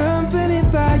accompanied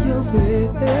by your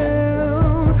will.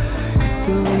 It's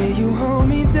the way you hold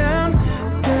me down,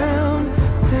 down,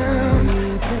 down.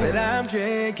 But I'm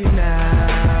drinking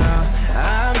now,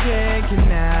 I'm drinking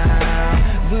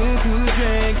now. Look who's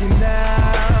drinking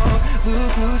now,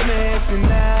 look who's mixing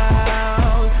now.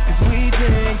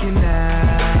 Drinking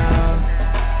now.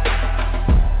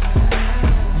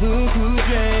 Look who's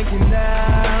drinking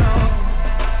now.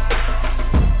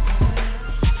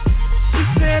 She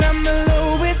said I'm the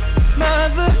lowest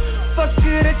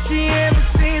motherfucker that she ever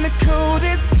seen. The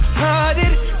coldest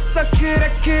hearted sucker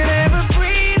that could ever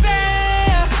breathe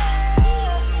out.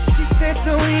 She said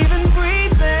don't even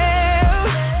breathe out.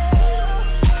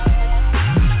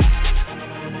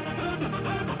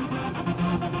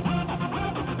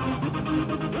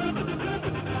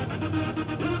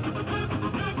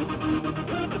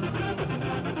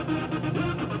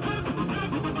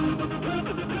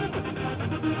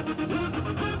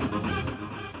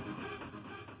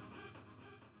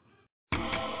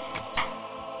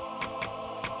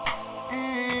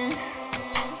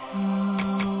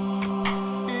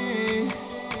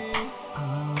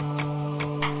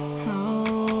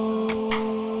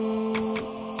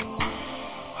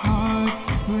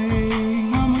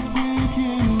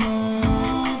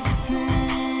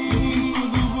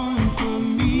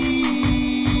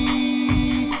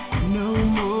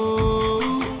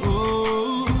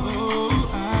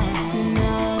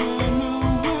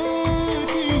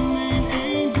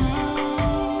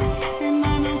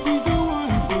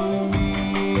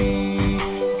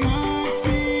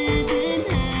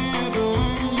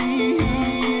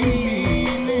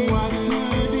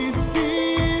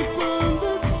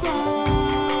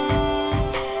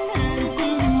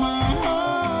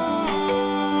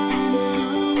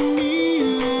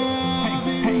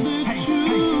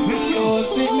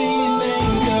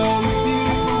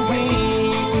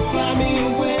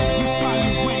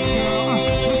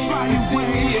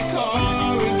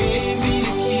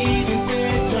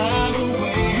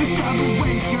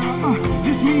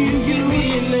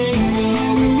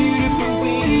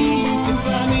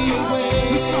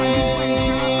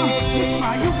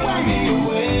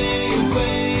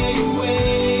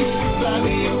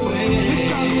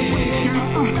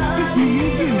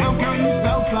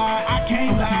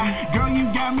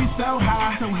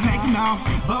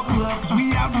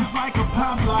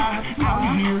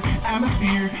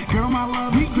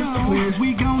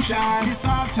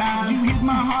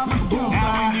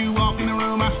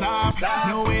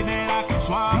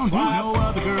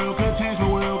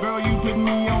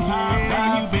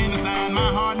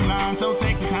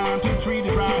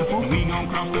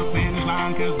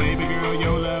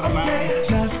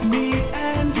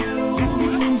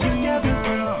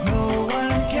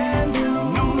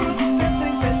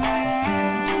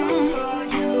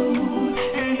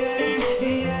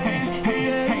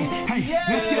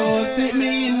 Fit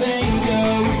me in,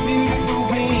 girl, with beautiful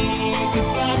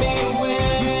wings.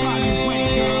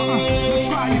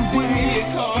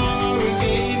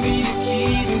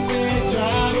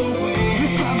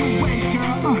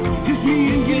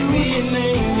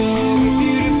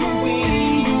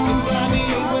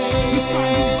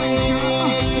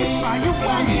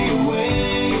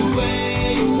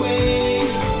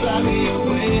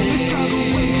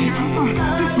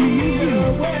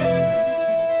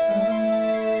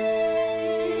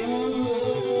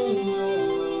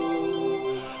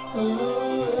 I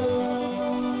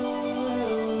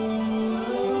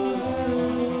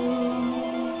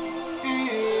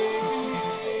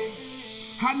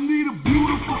need a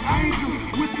beautiful angel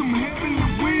with some heavenly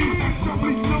wings that show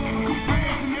me love and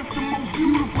compassion. That's the most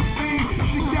beautiful thing.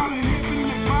 She got a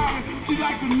heavenly body. She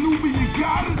like a Nubian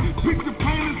goddess. Picture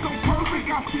painted so perfect.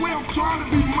 I swear I'm trying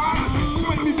to be modest. You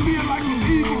make me feel like an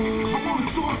eagle. I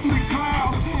wanna soar through the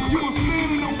clouds. You a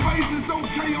standing ovations.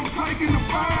 Okay, I'm taking a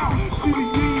bow. She the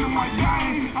yin of my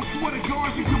yang. I swear to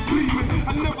God she complete me.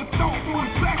 I never thought for a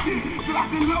second that I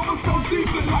could love her so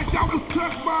deeply, like I was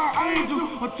touched by an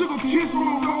angel or took a kiss from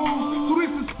a rose. So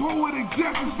this is poetic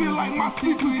justice. Feel like my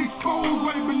secret exposed.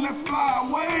 Baby, let's fly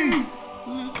away.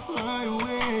 Let's fly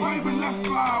away. Baby, let's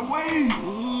fly away.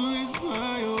 Let's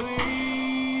fly away.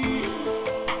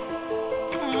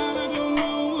 I don't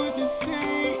know what to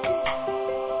say.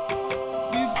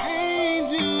 This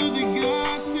angel that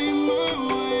God sent my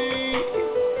way.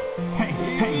 Hey,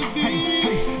 hey, hey,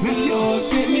 hey. The Lord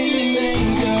sent me an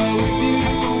angel with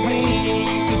beautiful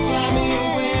wings to fly me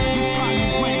away. Let's fly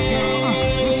away, girl.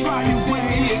 Let's fly away.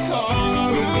 Give me a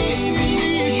car and give me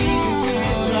the keys and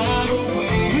let's drive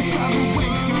away. Let's drive away,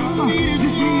 girl.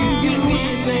 Give me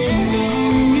an angel with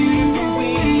beautiful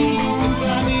wings to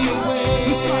fly me away.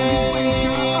 Let's fly away,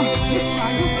 girl. Let's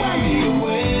fly away.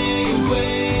 Away,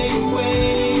 away, away.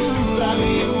 Fly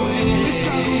me away. Let's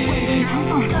fly away, girl.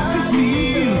 Just me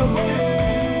and you.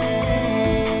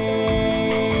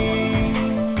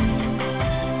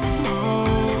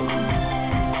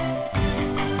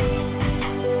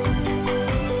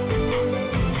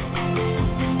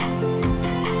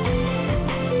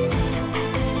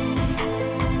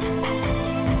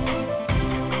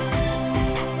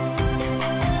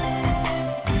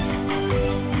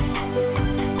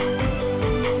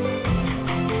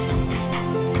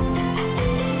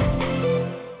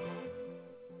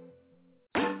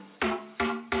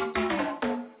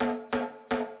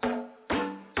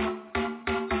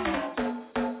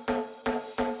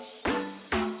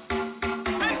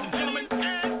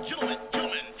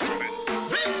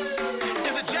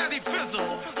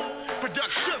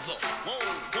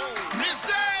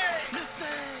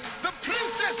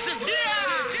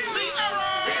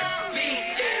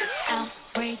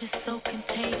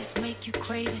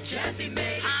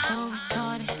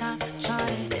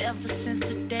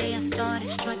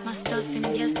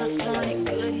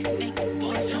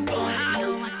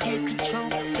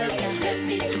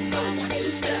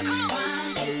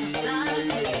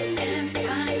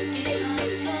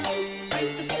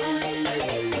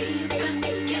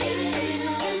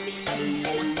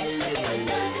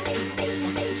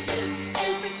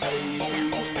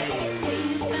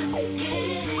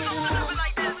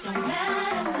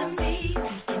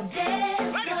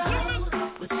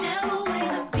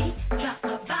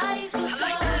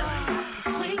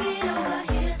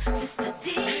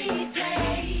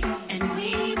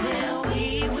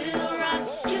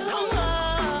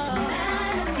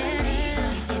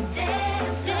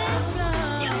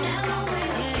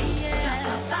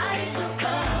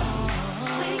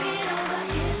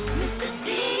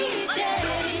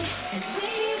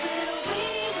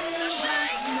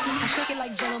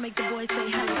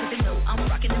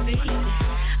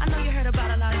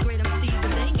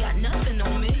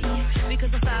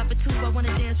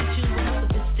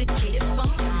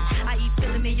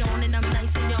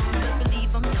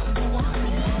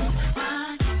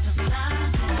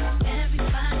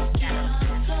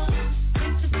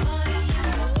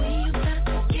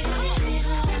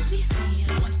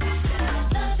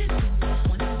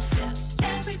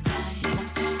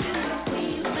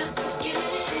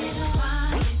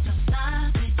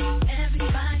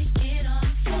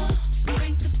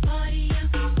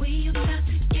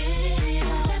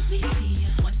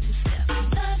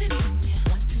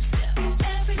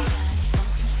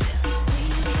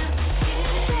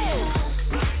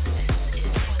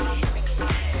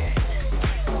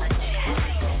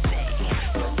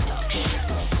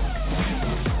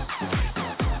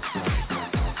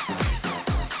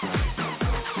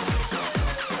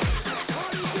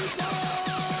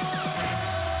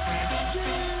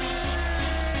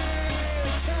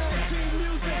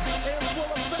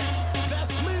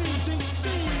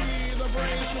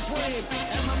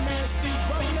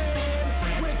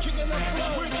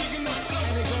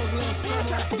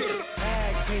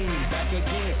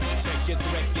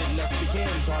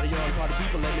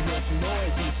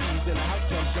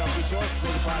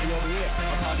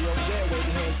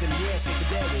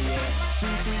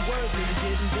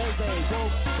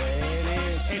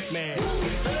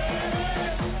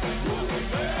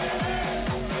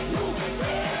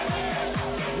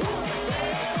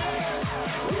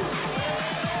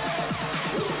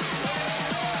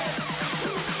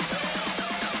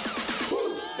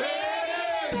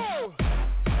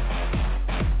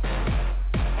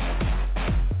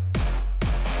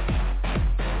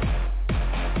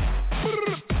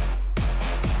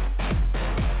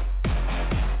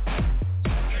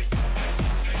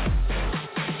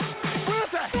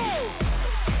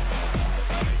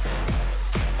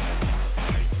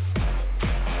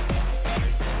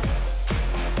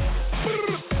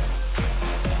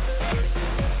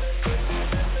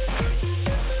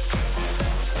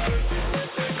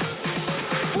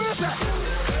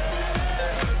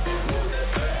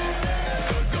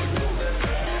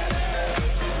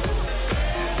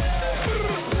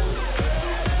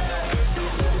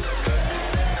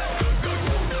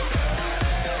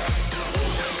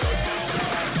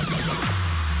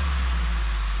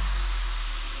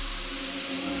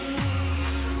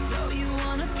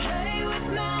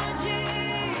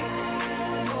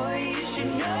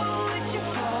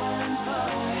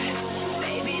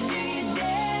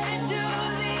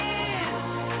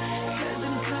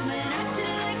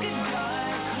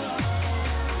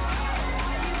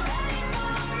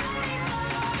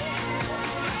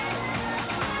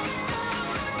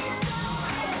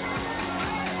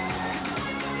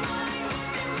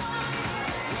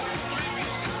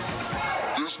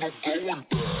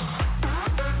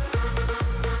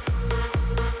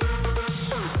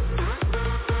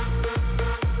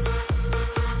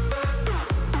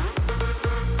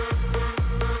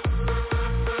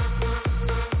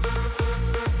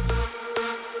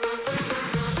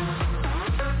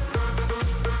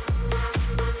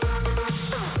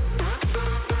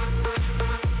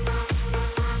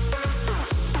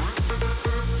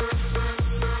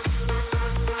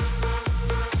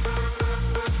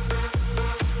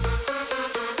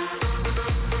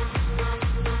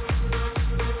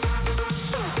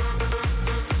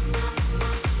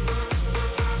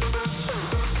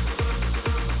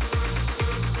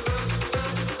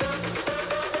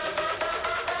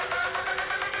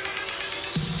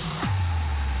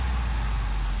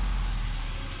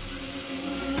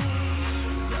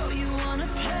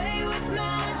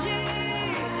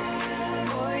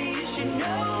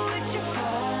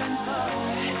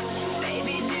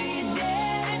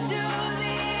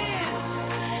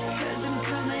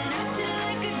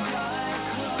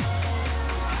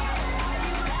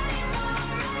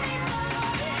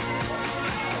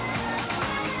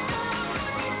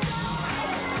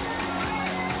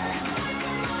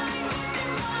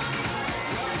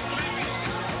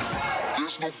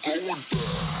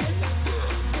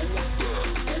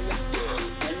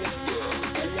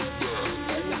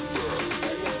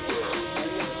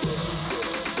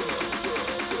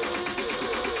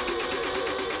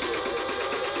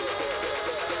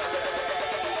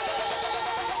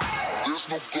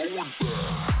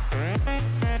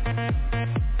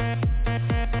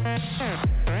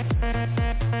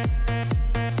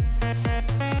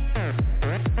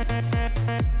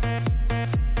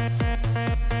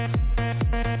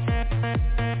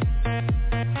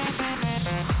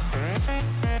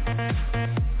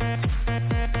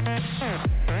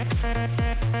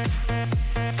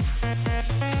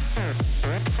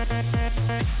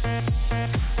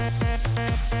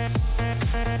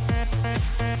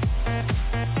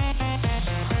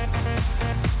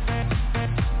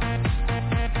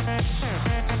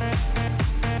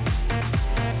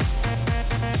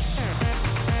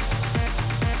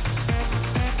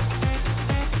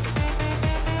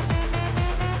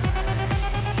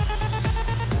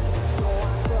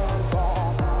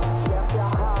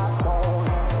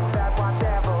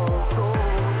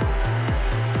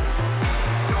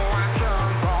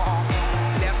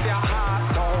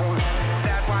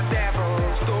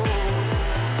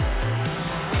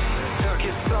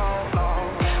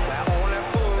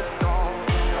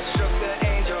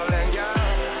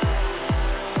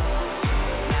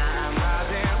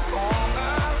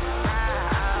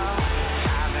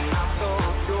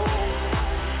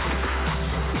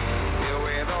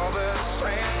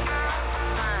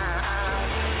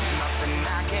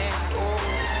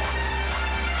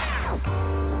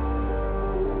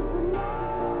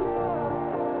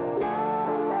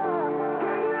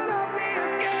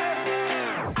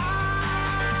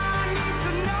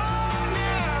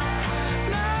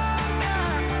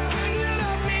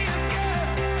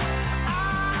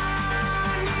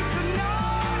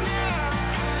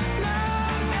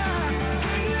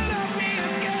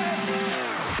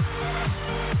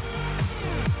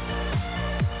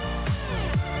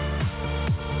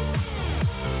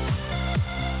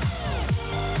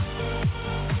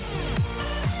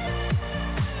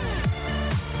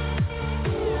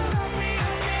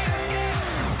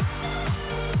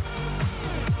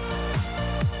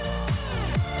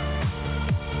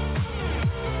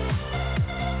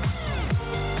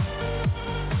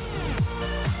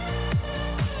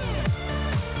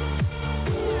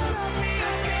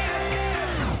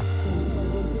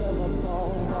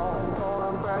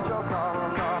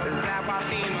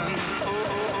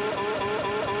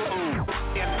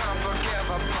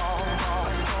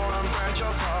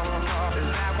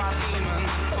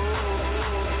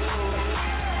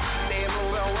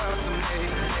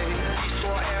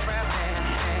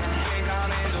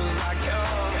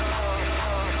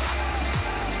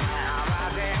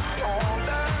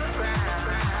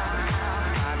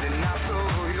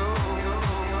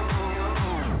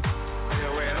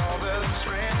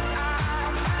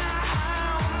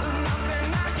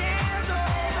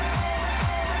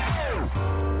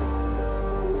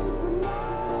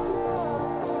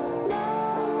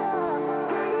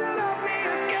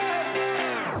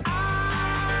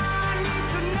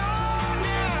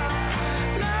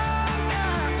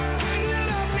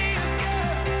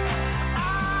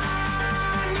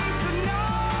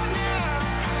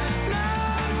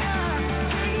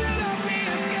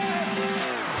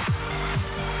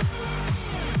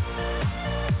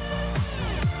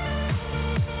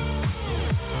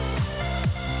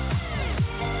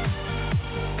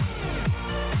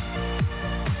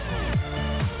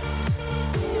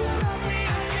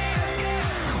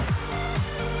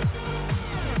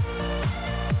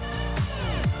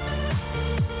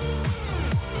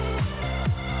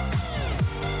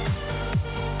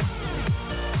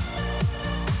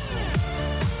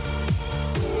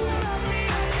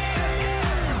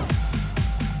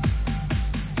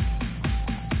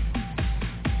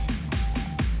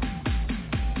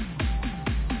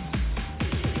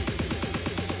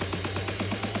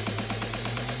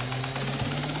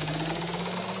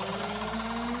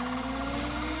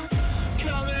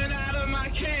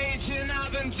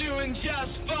 doing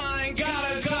just fine.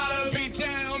 Gotta be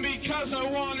down because I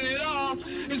want it all.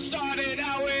 It started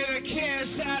out with a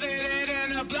kiss, added it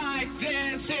in a black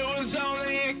dance. It was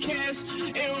only a kiss,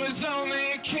 it was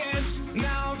only a kiss.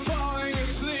 Now I'm falling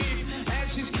asleep,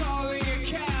 and she's calling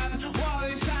a cab while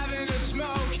he's having a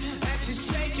smoke, and she's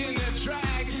taking a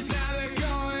drag. Now they're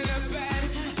going to bed,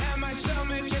 and my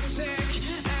stomach is sick,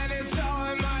 and it's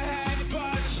all in my head,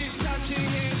 but she's touching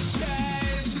his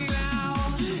chest.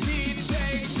 Now he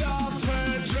takes off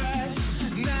her dress.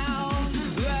 Now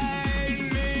let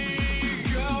me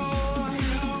go.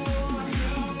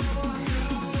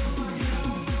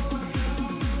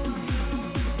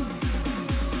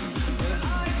 But I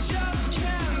just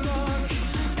can't look,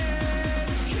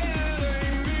 it's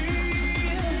killing me,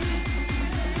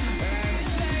 and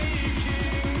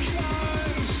taking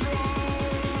control.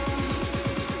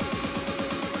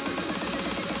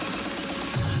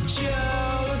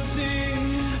 Jealousy,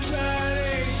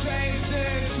 turning saints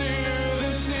into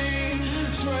the sea,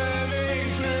 swimming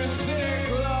through sick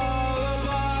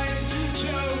lullabies,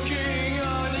 choking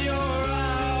on your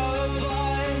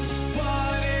alibis.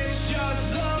 But it's just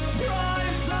the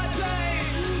price I pay.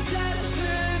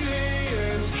 Destiny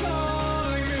is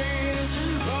calling me.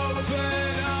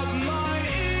 Open up my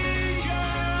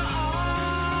eager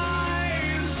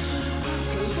eyes,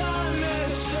 'cause I'm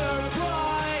Mr.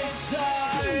 Brightside.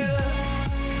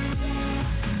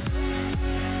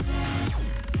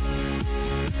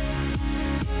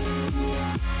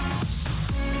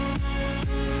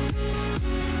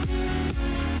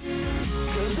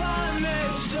 'Cause I'm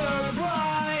Mr.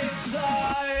 Brightside.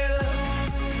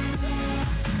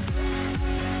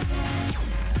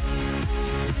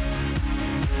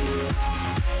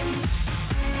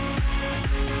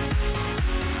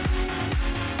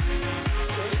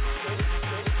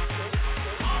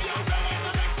 Are you ready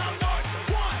to make some noise?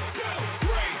 1, 2,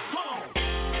 3, home.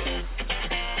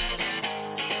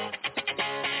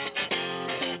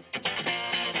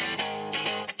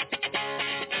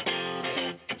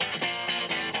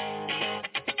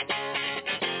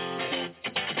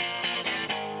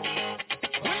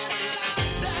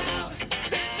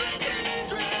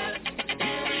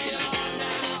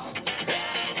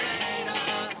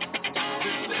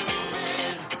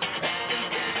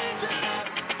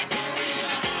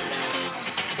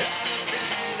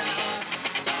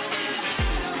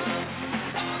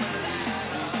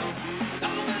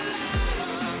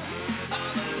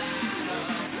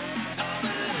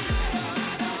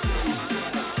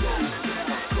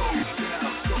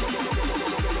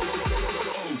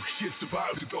 Oh, shit's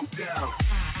about to go down.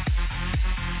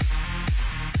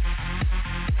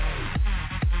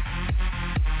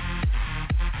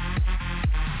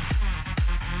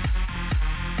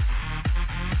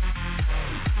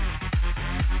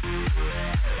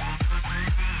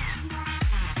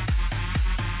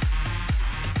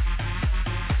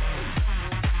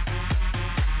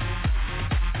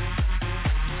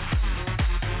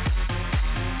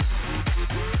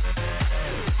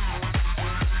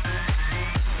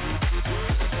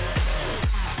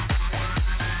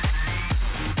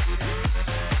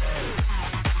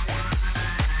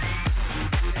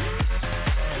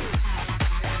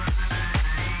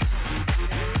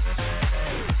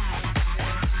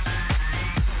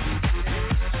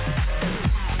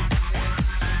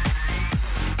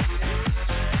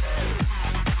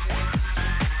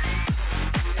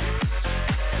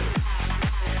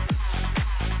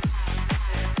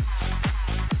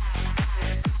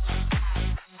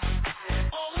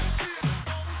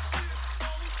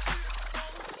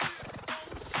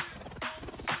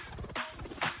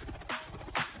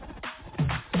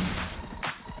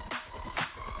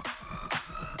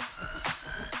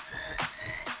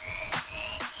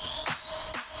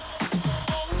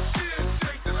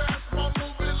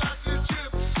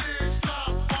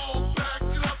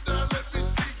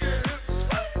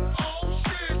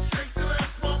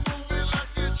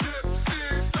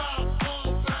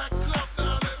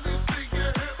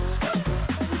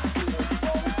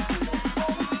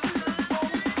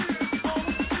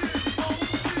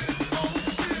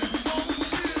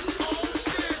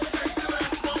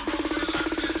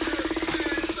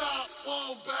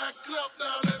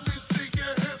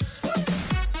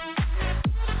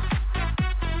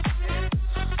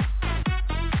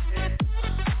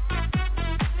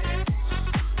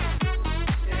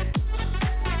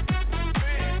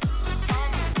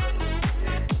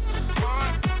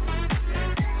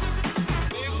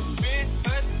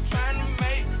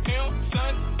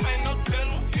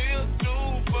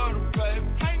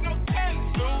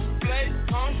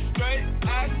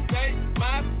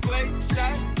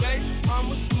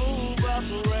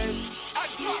 I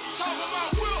drop top of my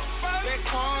whip.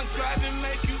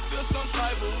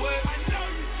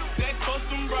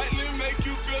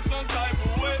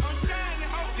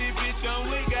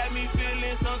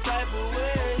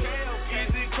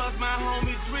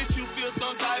 homies rich, you feel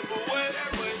some type of way.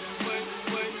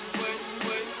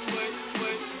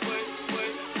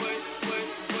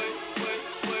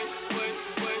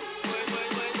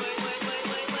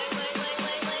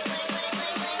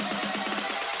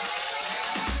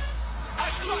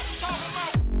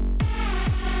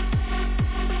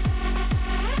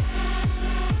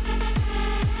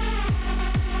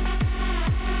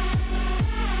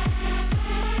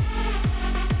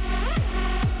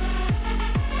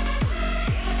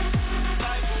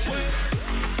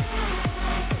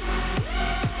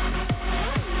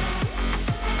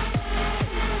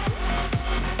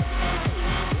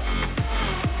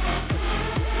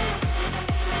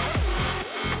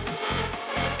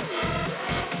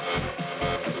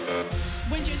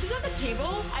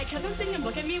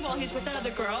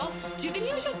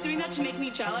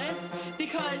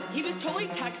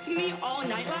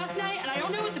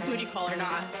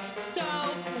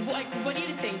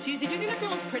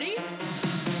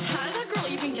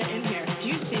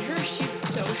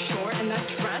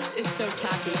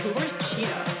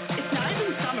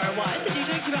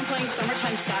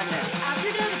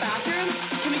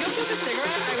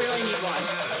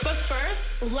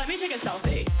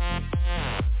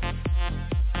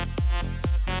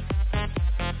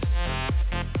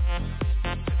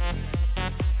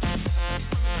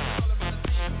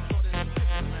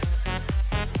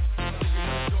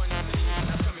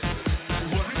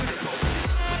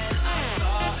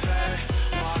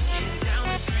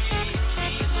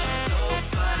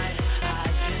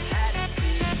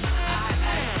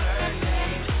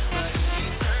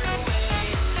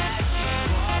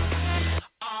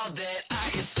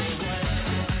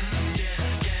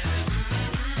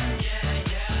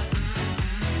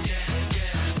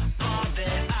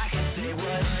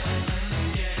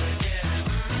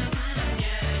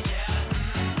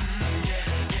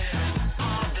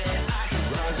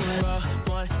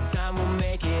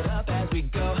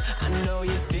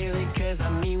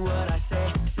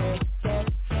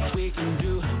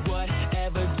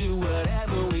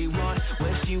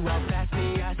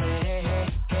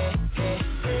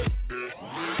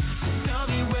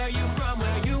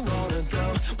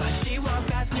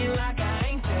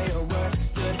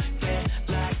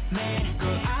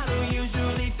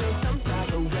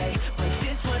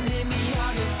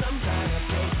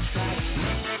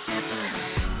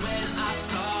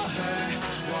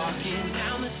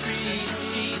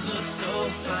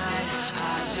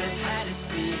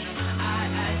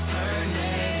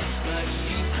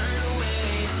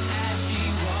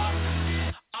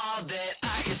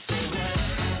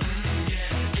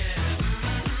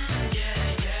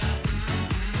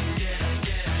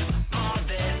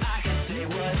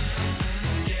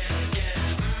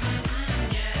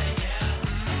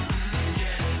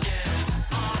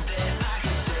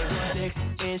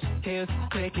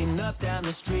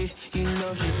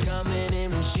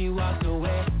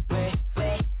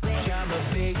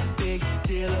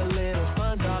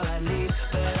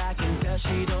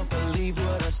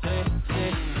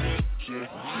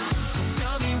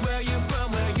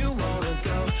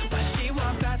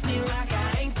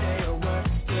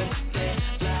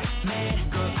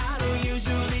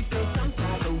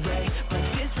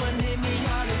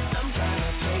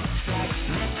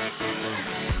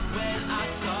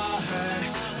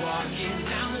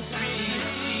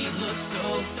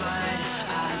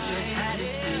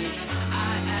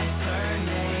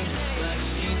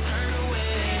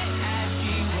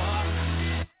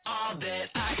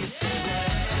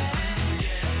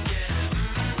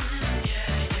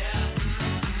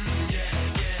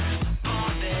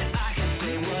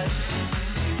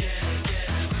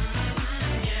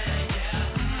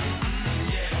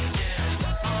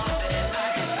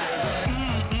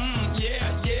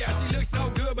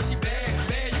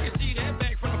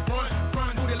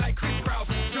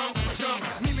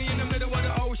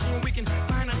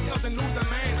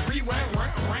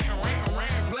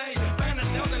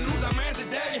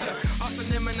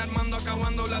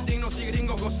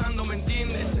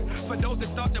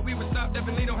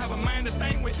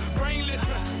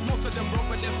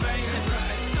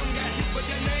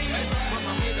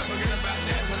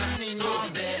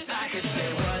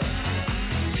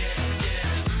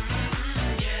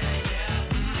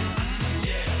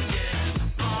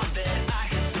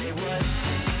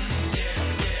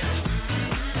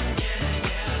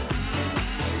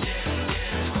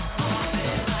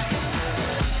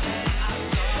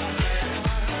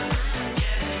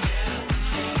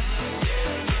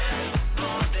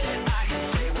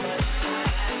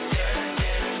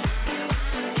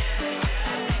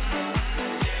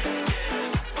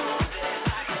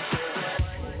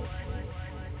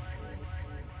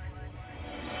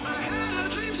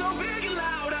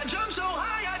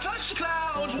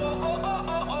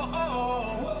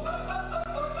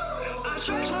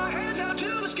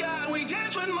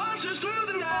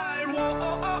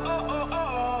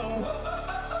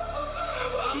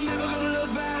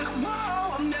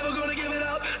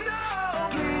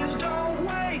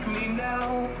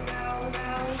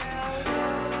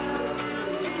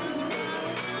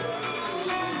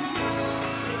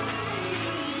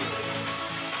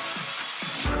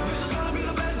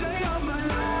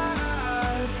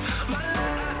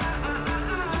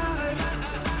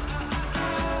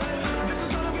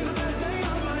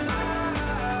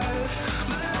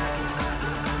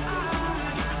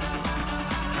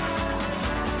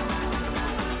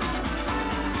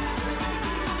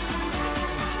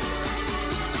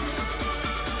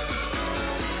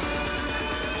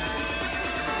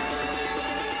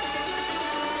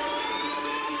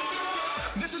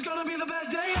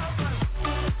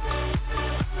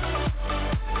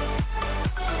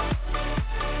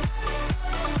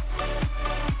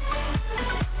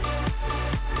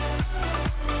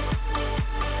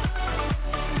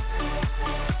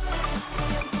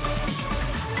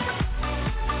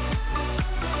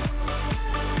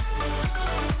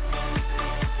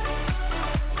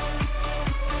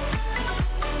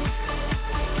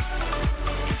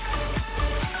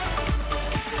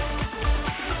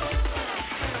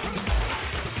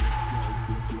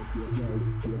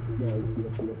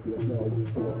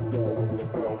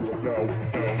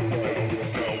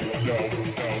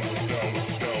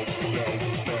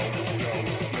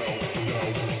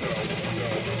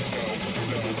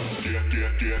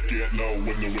 get low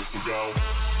when the whistle go.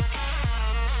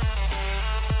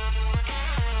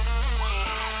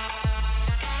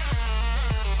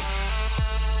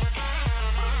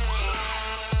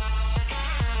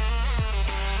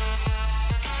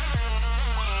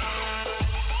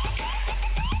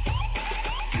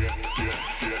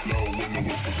 Get low when the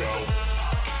whistle go.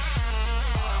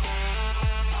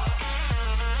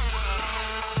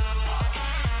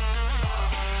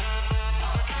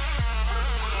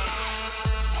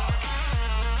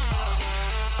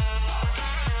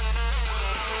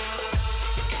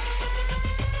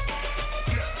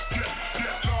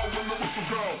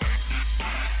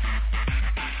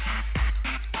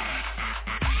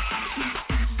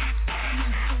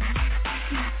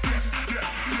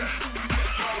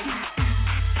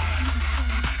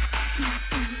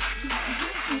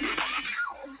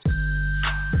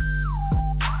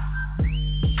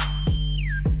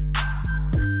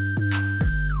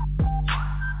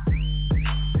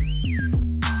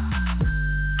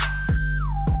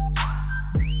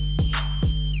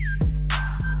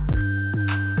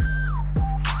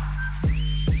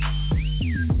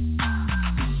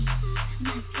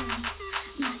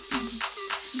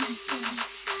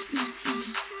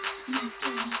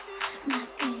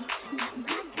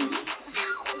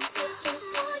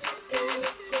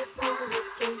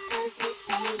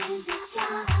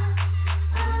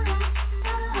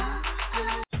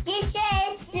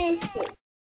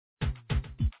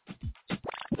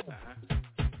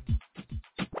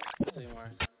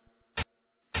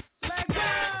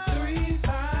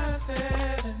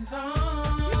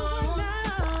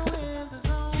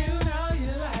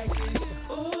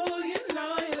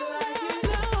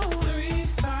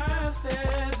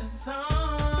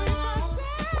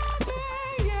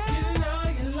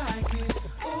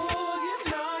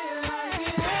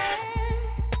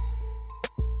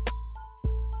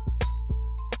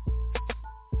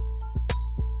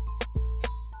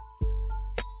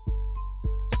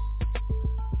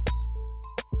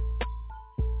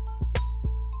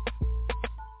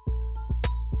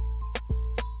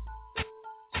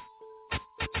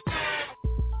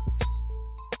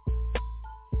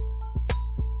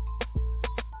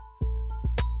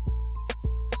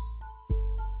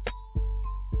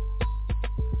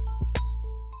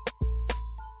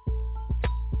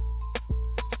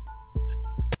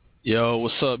 Yo,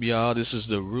 what's up, y'all? This is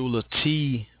the Ruler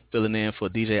T filling in for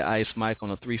DJ Ice Myke on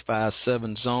the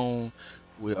 357 zone.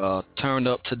 We're turned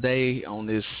up today on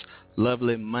this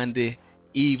lovely Monday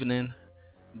evening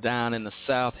down in the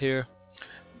South here.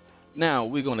 Now,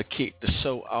 we're going to kick the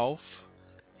show off.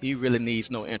 He really needs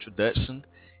no introduction.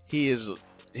 He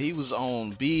was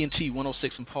on B&T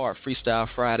 106 & Park Freestyle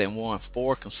Friday and won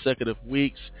 4 consecutive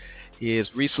weeks. He is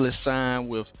recently signed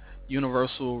with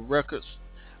Universal Records.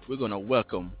 We're going to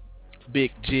welcome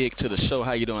Big Jig to the show.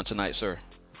 How you doing tonight, sir?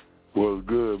 Well, it's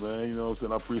good, man. You know what I'm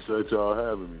saying? I appreciate y'all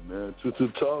having me, man. To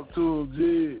talk to him,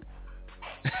 Jig.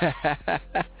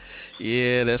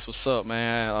 Yeah, that's what's up,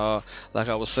 man. Like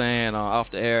I was saying off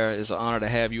the air, it's an honor to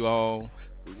have you all.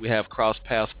 We have crossed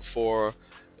paths before,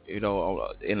 you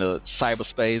know, in the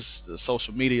cyberspace, the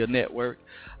social media network.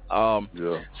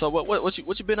 Yeah. So what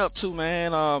you been up to,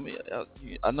 man?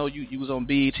 I know you was on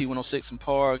BET 106 &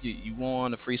 Park. You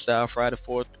won the Freestyle Friday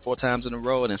four times in a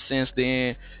row, and then since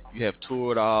then you have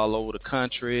toured all over the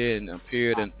country and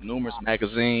appeared in numerous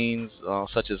magazines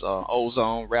such as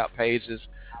Ozone, Rap Pages,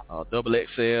 Double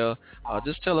XL.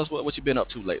 Just tell us what you've been up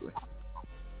to lately.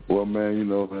 Well, man, you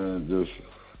know, man,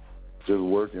 just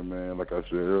working, man. Like I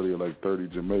said earlier, like 30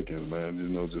 Jamaicans, man. You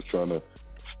know, just trying to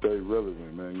stay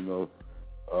relevant, man. You know.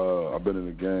 I've been in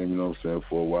the game, you know what I'm saying,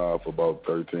 for a while, for about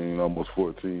 13, almost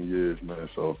 14 years, man.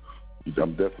 So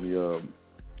I'm definitely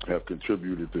have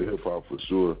contributed to hip-hop for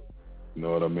sure, you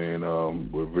know what I mean,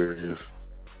 with various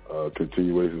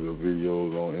continuations of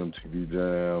videos on MTV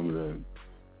Jams. And,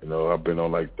 you know, I've been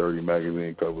on like 30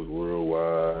 magazine covers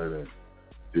worldwide and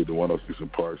did the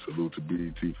 106 & Park. Salute to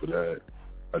BET for that.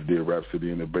 I did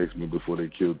Rhapsody in the Basement before they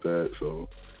killed that. So,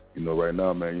 you know, right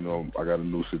now, man, you know, I got a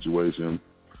new situation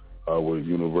with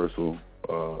Universal,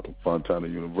 Fontana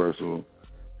Universal,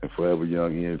 and Forever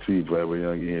Young ENT. Forever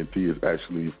Young ENT is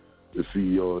actually the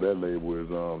CEO of that label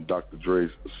is Dr.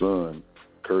 Dre's son,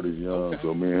 Curtis Young. Okay.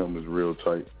 So me and him is real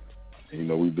tight. And, you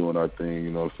know, we doing our thing,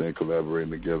 you know what I'm saying,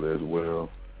 collaborating together as well.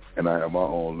 And I have my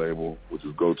own label, which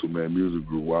is Go To Man Music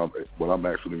Group, where I'm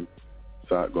actually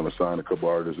going to sign a couple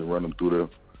artists and run them through the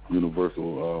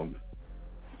Universal,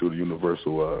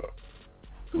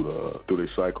 through their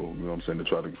cycle, you know what I'm saying, to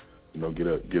try to, you know, get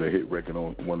a hit record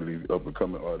on one of these up and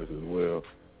coming artists as well.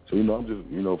 So, you know, I'm just,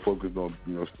 you know, focused on,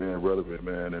 you know, staying relevant,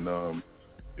 man, and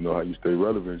you know, how you stay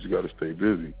relevant, you got to stay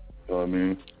busy. You know what I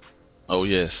mean? Oh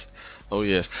yes.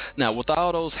 Now, with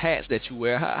all those hats that you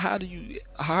wear, how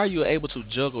are you able to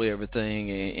juggle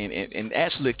everything and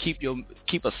actually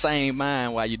keep a sane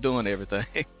mind while you're doing everything?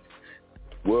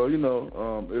 Well, you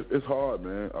know, it's hard,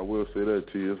 man. I will say that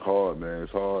to you. It's hard, man.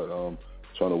 It's hard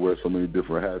trying to wear so many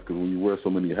different hats, because when you wear so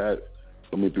many hats,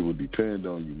 so many people depend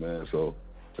on you, man. So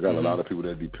I got a lot of people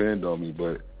that depend on me,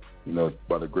 but, you know,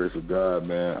 by the grace of God,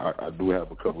 man, I do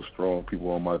have a couple strong people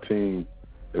on my team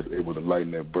that's able to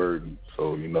lighten that burden.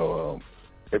 So, you know,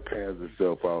 it pans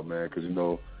itself out, man, because, you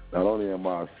know, not only am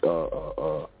I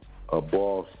a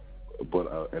boss,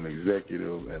 but an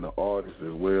executive and an artist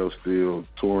as well, still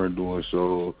touring, doing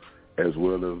shows, as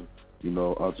well as, you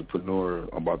know, entrepreneur.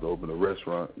 I'm about to open a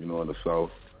restaurant, you know, in the South.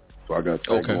 So I got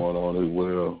that going on as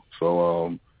well.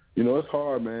 So, you know, it's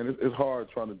hard, man. It's hard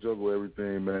trying to juggle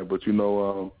everything, man. But, you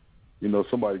know,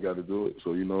 somebody got to do it.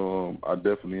 So, you know, I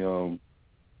definitely,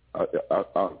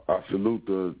 I salute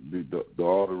the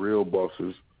all the real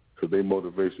bosses, because they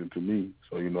motivation to me.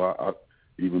 So, you know, I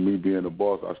even me being a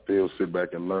boss, I still sit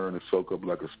back and learn and soak up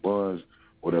like a sponge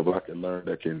whatever I can learn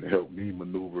that can help me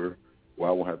maneuver where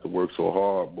I won't have to work so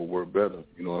hard but work better.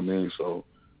 You know what I mean? So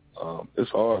it's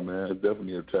hard, man. It's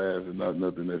definitely a task. It's not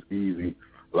nothing that's easy.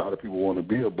 A lot of people want to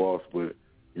be a boss, but,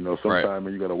 you know, sometimes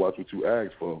you got to watch what you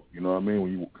ask for. You know what I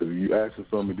mean? Because if you ask for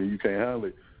something that you can't handle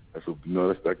it,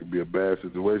 that could be a bad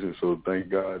situation. So thank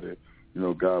God that, you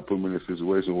know, God put me in a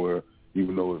situation where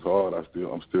even though it's hard,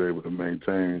 I'm still able to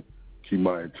maintain, keep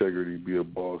my integrity, be a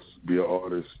boss, be an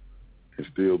artist, and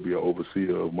still be an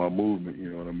overseer of my movement.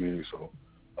 You know what I mean? So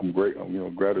I'm great. You know,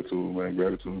 gratitude, man.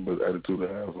 Gratitude is the best attitude to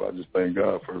have. So I just thank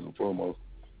God first and foremost.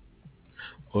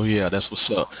 Oh yeah, that's what's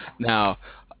up. Now,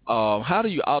 how do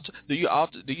you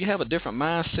have a different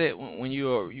mindset when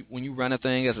you run a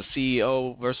thing as a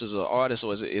CEO versus an artist,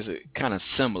 or is it kind of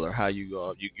similar how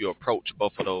you approach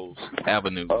both of those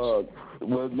avenues? Well,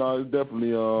 no, it's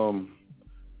definitely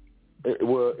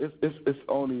it's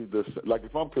only like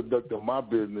if I'm conducting my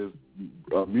business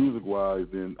music wise,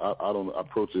 then I don't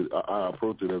approach it. I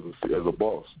approach it as a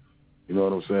boss. You know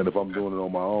what I'm saying? If I'm doing it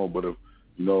on my own, but if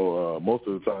you know, most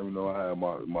of the time, you know, I have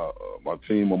my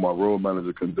team or my road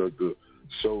manager conduct the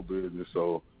show business,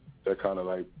 so that kind of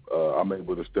like I'm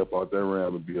able to step out that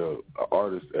realm and be a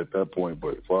artist at that point.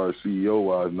 But as far as CEO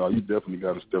wise, no, you definitely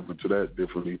got to step into that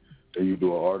differently than you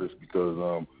do an artist,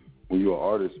 because when you're an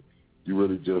artist, you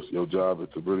really just, your job is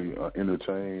to really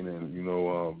entertain and, you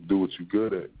know, do what you're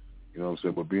good at. You know what I'm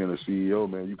saying? But being a CEO,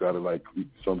 man, you got to, like,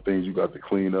 some things you got to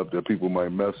clean up that people might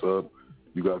mess up.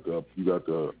 You got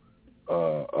to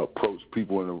approach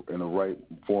people in the right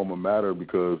form of matter,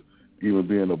 because even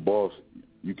being a boss,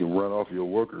 you can run off your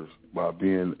workers by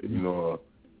being, you know,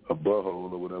 a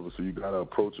butthole or whatever. So you got to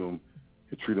approach them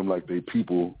and treat them like they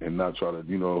people and not try to,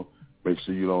 you know, make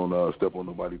sure you don't step on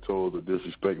nobody's toes or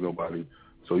disrespect nobody.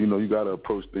 So, you know, you got to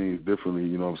approach things differently,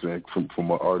 you know what I'm saying, from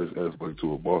an artist aspect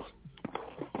to a boss.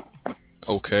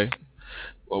 Okay.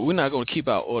 Well, we're not going to keep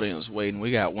our audience waiting.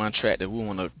 We got one track that we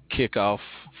want to kick off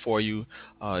for you.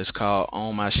 It's called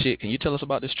On My Shit. Can you tell us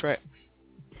about this track?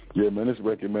 Yeah, man, this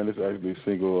record, man, it's actually a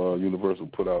single Universal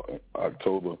put out in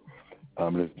October.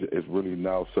 It's really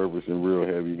now servicing real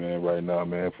heavy, man, right now,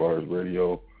 man, as far as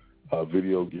radio,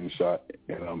 video getting shot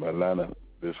in Atlanta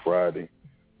this Friday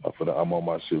for the I'm On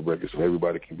My Shit record, so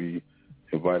everybody can be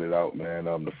invited out, man.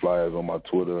 The flyers on my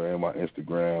Twitter and my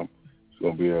Instagram. It's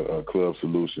going to be at Club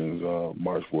Solutions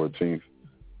March 14th.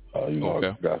 You know,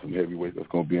 I got some heavyweights that's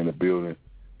going to be in the building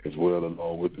as well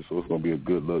along with it, so it's going to be a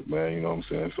good look, man, you know what I'm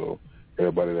saying? So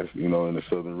everybody that's, you know, in the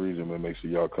southern region, man, make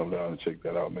sure y'all come down and check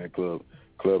that out, man. Club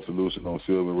Solution on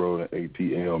Sylvan Road and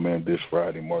ATL, man, this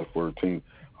Friday, March 14th.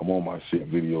 I'm On My Shit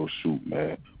video shoot,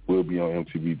 man. We'll be on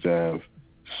MTV Jams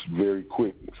very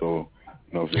quick. So,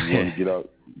 you know what I'm saying, you want to get out,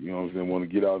 you know what I'm saying, want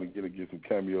to get out and get some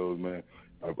cameos, man.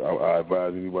 I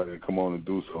advise anybody to come on and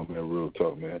do something, man, real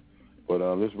talk, man.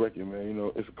 But this record, man, you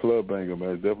know, it's a club banger,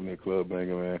 man. It's definitely a club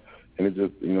banger, man. And it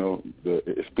just, you know,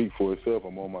 it speaks for itself.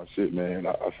 I'm on my shit, man.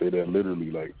 I say that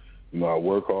literally. Like, you know, I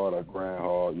work hard, I grind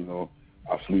hard, you know.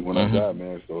 I sleep when I die,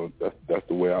 man. So that's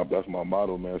the way that's my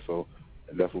motto, man. So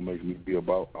that's what makes me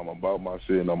I'm about my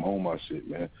shit and I'm on my shit,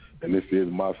 man. And this is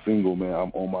my single, man.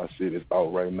 I'm On My Shit. It's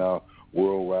out right now,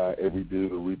 worldwide, every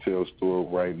digital retail store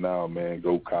right now, man.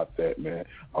 Go cop that, man.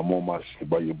 I'm On My Shit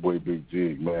by your boy Big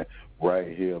Jig, man.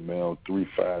 Right here, man, on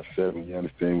 357. You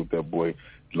understand, with that boy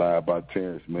live by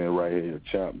Terrence, man. Right here,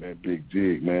 champ, man. Big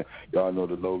Jig, man. Y'all know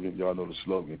the Logan. Y'all know the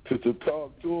slogan. To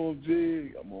talk to him,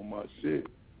 Jig. I'm on my shit.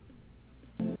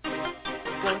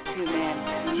 Go-to,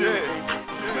 man.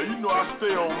 Yeah, you know I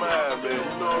stay on mine, man.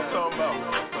 You know what I'm talking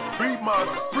about. Beat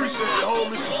monster, appreciate it,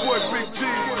 homie. It's your boy Big G,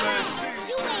 man.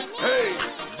 Hey,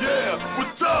 yeah,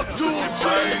 what's up, dude?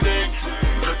 My neck,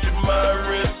 look at my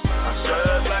wrist. I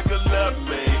shine like a lamp,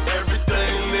 man.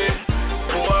 Everything lit.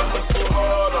 Oh, I hustle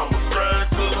hard, I'ma grind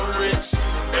till I'm rich.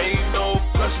 Ain't no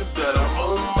question that I'm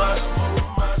on my.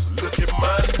 Look at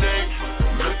my neck,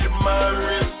 look at my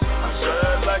wrist. I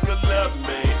shine like a lamp,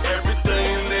 man.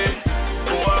 Everything lit.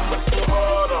 Oh, I hustle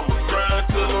hard, I'ma grind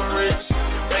till I'm rich.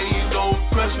 Ain't no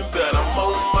question that I'm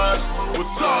on my. Well,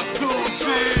 talk to him,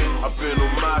 shit. I've been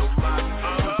on my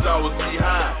since I was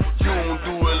behind. You don't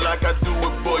do it like I do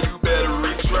it, boy. You better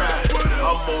retry.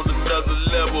 I'm on another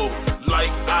level,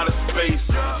 like out of space.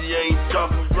 You ain't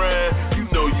talking grind, you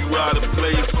know you out of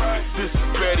place. This is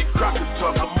Betty Crocker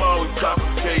talk, I'm always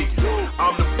talking cake.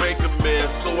 I'm the baker man,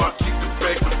 so I keep the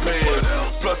baker pans.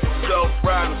 Plus I'm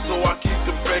self-riding, so I keep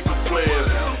the baker plans.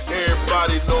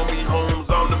 Everybody know me, Holmes,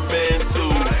 I'm the man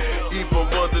too. Even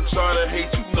ones that try to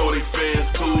hate, you know they fans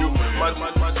too. My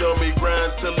tell me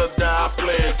grind till I die, I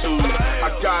plan to. I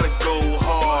gotta go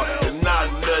hard and not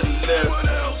nothing less.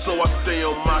 So I stay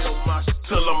on my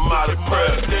till I'm out of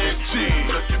breath.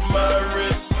 Look at my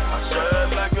wrist, I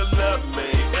shine like a lamp,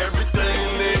 man.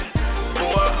 Everything lit.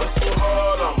 Oh, I hustle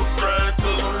hard, I'ma grind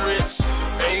till I'm rich.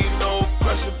 Ain't no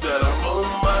question that I'm on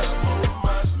my.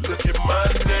 Look at my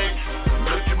neck,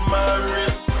 look at my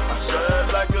wrist. I shine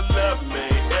like a lamp,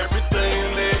 man.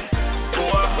 Everything lit.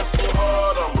 Oh, I hustle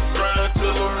hard, I'ma grind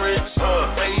till I'm rich.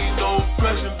 Ain't no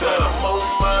question that I'm on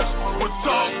my. We'll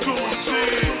talk to him,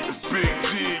 shit. It's Big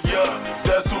G, yeah,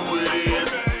 that's who it is.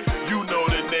 You know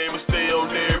the name and stay on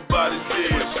everybody's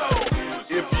list.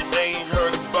 If you ain't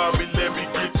heard about me, let me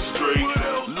get you straight.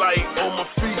 Light on my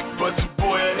feet, but your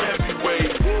boy a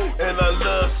heavyweight. And I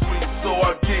love sweet, so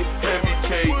I get heavy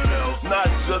cake. Not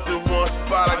just in one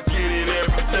spot, I get it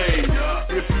every day.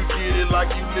 If you get it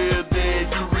like you live, then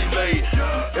you relate.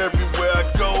 Everywhere I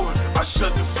go, I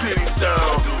shut the city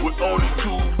down. With only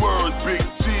 2 words, big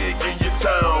jig in your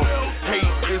town.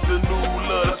 Hate is the new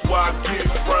love, that's why I get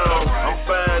frown. I'm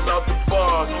fine off the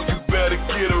bar, you better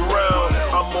get around.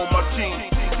 I'm on my team,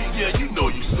 yeah, you know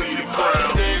you see the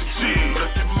crown.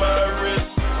 Look at my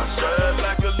wrist, I shine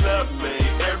like a lamp,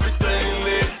 man. Everything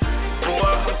lit. Oh,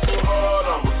 I hustle hard,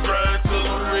 I'ma grind till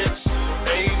I'm rich.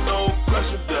 Ain't no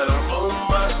question that I'm on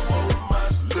my.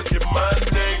 Look at my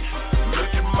neck,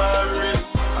 look at my wrist.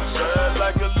 I shine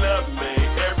like a lamp, man.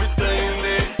 Everything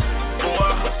lit. Oh,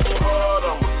 I hustle hard,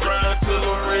 I'ma grind till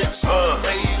I'm rich.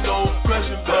 Ain't no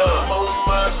question that I'm on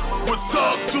my. We'll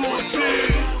talk to a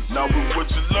shit. Now with what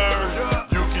you learn,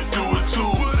 you can do it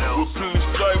too. With plenty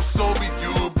stripes on me,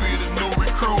 you'll be the new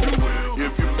recruit.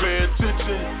 If you pay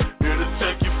attention, it'll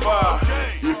take you far.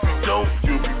 If you don't,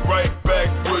 you'll be right back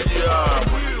where you are.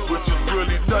 Which is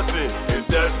really nothing, and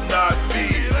that's not me.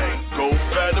 Go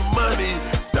find the money,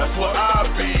 that's what I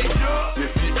be.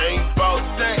 If you ain't bout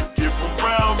that, get from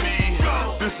around me.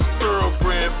 This is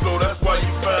thoroughbred flow, that's why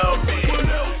you found me.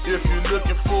 If you're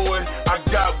looking for it, I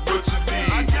got what you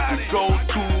need. The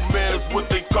go-to man is what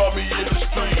they call me in the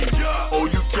street. Oh,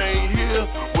 you can't hear?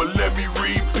 Well, let me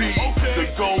repeat. The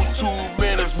go-to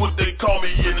man is what they call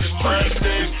me in the street.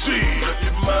 It's G. Look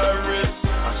at my wrist,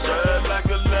 I shine like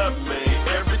a lamp, man.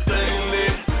 Everything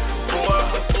lit. Oh, I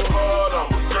hustle hard,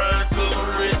 I'ma grind till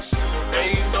I'm rich.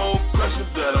 Ain't no question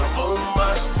that I'm on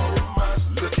my.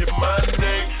 Look at my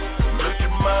neck, look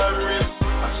at my wrist.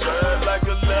 I shine like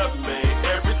a lamp, man.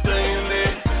 Everything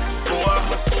lit. Oh, I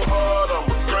hustle hard,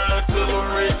 I'ma grind till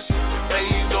I'm rich.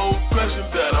 Ain't no question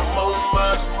that I'm on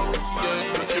my.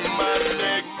 Look at my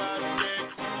neck,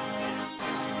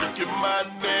 look at my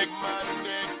neck,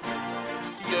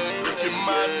 yeah. Look at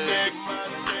my neck,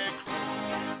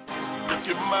 look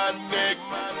at my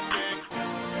neck,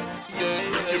 yeah.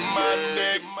 Look at my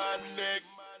neck.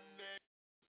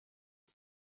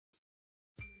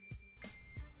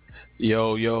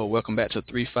 Yo, welcome back to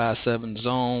 357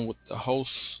 Zone with the host,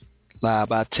 live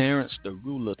by Terrence, the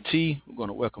Ruler T. We're going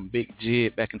to welcome Big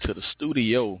Jed back into the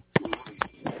studio.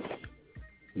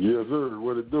 Yes, sir.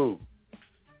 What it do?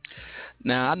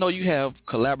 Now, I know you have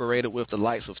collaborated with the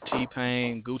likes of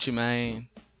T-Pain, Gucci Mane,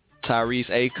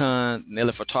 Tyrese Akon,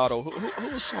 Nelly Furtado.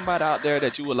 Who's somebody out there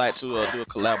that you would like to do a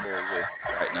collaboration with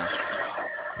right now?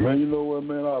 Man, you know what,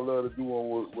 man? I love to do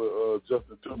one with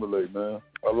Justin Timberlake, man.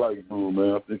 I like dude,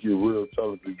 man. I think he's a real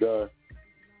talented guy.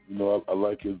 You know, I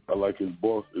like his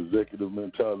boss executive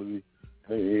mentality.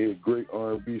 Hey, he's a great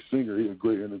R&B singer. He's a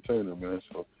great entertainer, man.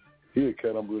 So he's a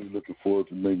cat I'm really looking forward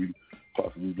to maybe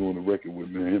possibly doing a record with,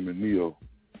 man, him and Neo.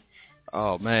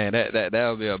 Oh man, that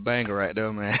would be a banger right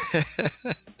there, man.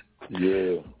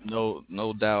 Yeah.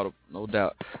 No doubt.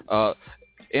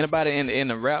 Anybody in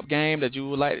the rap game that you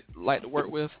would like to work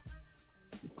with?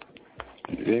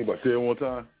 Anybody say it one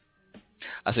time?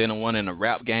 I said anyone in the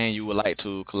rap game you would like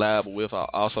to collab with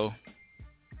also?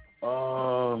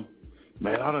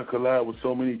 Man, I done collab with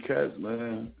so many cats,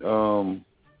 man.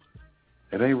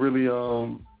 It ain't really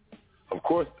of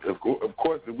course if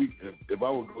I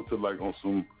would go to like on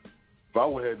some, if I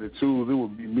would have to choose, it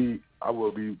would be me. I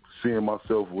would be seeing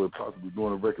myself with possibly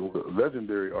doing a record with a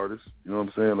legendary artist. You know what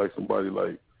I'm saying? Like somebody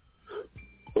like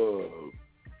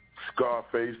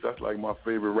Scarface. That's like my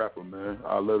favorite rapper, man.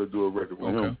 I'd love to do a record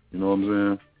with him. You know what I'm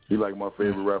saying? He like my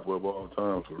favorite rapper of all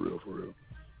time, for real.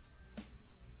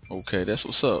 Okay, that's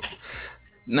what's up.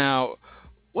 Now,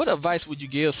 what advice would you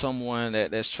give someone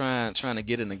that's trying to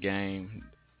get in the game?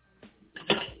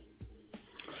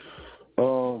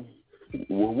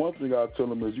 Well, one thing I tell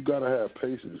them is you gotta have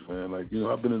patience, man. Like, you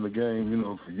know, I've been in the game, you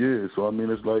know, for years. So I mean,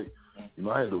 it's like, you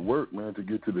know, I had to work, man, to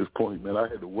get to this point, man. I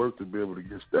had to work to be able to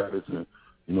get status and,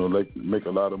 you know, like make a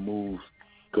lot of moves.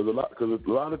 Cause a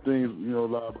lot of things, you know, a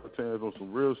lot of times on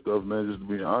some real stuff, man. Just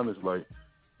to be honest, like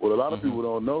what a lot of people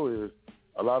don't know is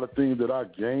a lot of things that I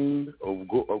gained,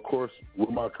 of course,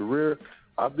 with my career.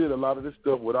 I did a lot of this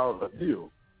stuff without a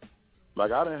deal.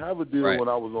 Like, I didn't have a deal when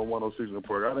I was on 106 in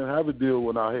Park. I didn't have a deal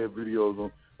when I had videos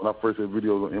when I first had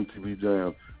videos on MTV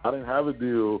Jam. I didn't have a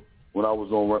deal when I was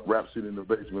on Rap City in the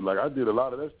Basement. Like, I did a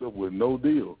lot of that stuff with no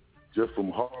deal, just from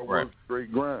hard work,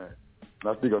 straight grind. And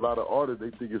I think a lot of artists, they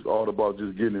think it's all about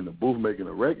just getting in the booth, making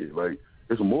a record. Like,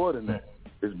 it's more than that.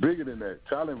 It's bigger than that.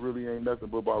 Talent really ain't nothing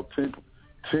but about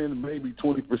 10, maybe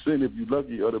 20% if you're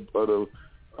lucky of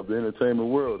the entertainment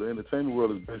world. The entertainment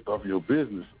world is based off of your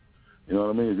business. You know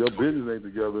what I mean? If your business ain't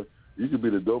together, you could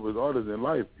be the dopest artist in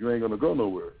life. You ain't going to go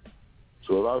nowhere.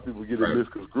 So a lot of people get it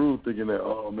misconstrued thinking that,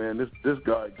 oh, man, this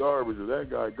guy garbage or that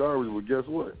guy garbage. Well, guess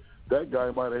what? That guy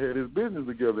might have had his business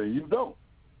together and you don't.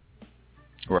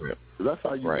 Right. So that's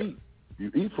how you eat.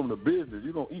 You eat from the business.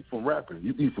 You don't eat from rapping.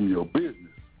 You eat from your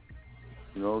business.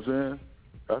 You know what I'm saying?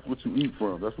 That's what you eat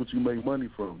from. That's what you make money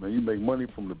from, man. You make money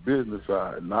from the business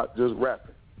side, not just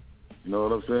rapping. You know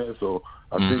what I'm saying? So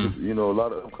I think, you know, a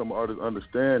lot of upcoming artists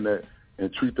understand that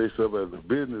and treat themselves as a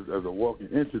business, as a walking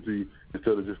entity,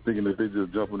 instead of just thinking that they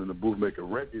just jumping in the booth, make a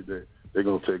record that they're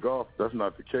gonna take off. That's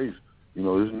not the case. You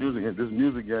know, this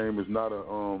music game is not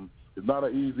it's not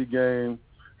an easy game.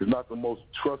 It's not the most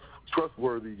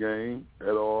trustworthy game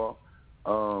at all.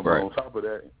 On top of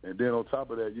that,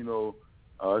 you know,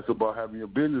 it's about having your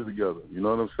business together. You know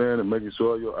what I'm saying? And making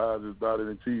sure your I's is dotted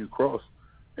and T's crossed.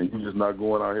 And you're just not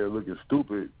going out here looking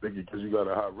stupid, thinking because you got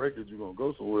a hot record you're gonna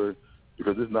go somewhere.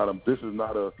 Because this is not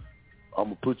a I'm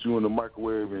gonna put you in the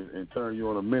microwave and turn you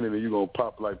on a minute and you're gonna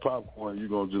pop like popcorn. You're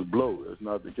gonna just blow. That's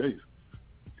not the case.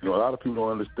 You know, a lot of people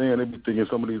don't understand. They be thinking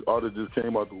some of these artists just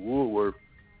came out the woodwork.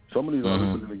 Some of these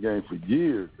artists been in the game for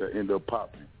years that end up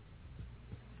popping.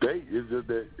 It's just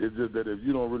that if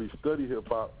you don't really study hip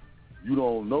hop, you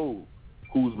don't know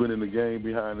who's been in the game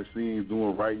behind the scenes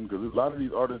doing writing. Because there's a lot of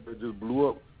these artists that just blew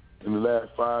up in the last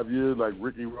 5 years, like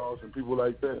Ricky Ross and people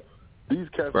like that. These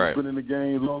cats have been in the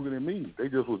game longer than me. They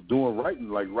just was doing writing,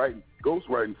 like writing, ghost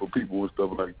writing for people and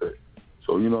stuff like that.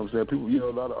 So, you know what I'm saying? People, you know,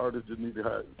 a lot of artists just need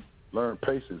to learn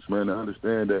patience, man, to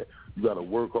understand that you got to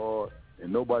work hard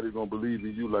and nobody's going to believe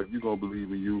in you like you're going to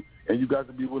believe in you. And you got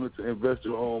to be willing to invest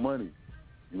your own money.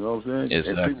 You know what I'm saying?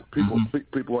 Exactly.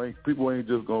 And people ain't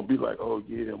just going to be like, oh,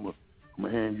 yeah, I'm going to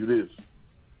hand you this.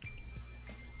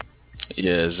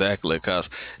 Yeah, exactly, because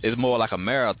it's more like a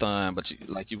marathon, but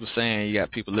like you were saying, you got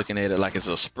people looking at it like it's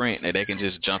a sprint, that they can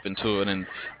just jump into it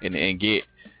and get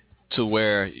to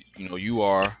where, you know, you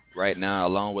are right now,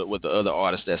 along with the other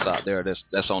artists that's out there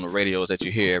that's on the radios that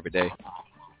you hear every day.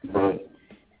 Right.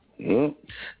 Yeah.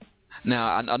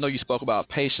 Now, I know you spoke about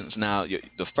patience. Now,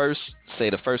 the first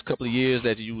couple of years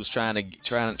that you was trying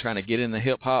to get into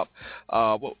hip hop,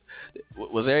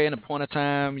 was there any point of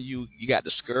time you got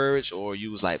discouraged, or you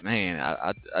was like, man,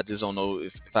 I just don't know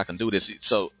if I can do this?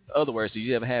 So, in other words, did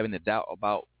you ever have any doubt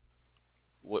about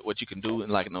what you can do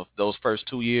in like those first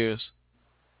 2 years?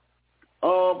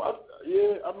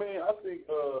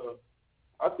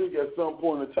 I think at some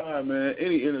point in time, man,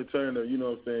 any entertainer, you know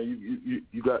what I'm saying,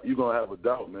 you're gonna have a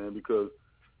doubt, man, because,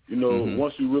 you know,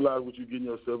 once you realize what you're getting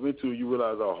yourself into, you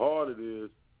realize how hard it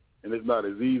is, and it's not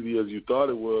as easy as you thought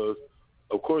it was.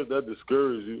 Of course, that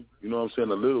discourages you, you know what I'm saying,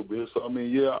 a little bit. So, I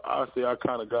mean, yeah, I say I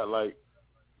kind of got, like,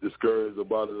 discouraged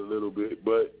about it a little bit,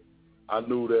 but I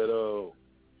knew that,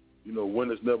 you know,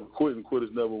 winners never quit and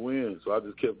quitters never win. So I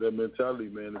just kept that mentality,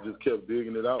 man, and just kept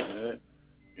digging it out, man.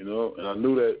 You know, and I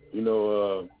knew that, you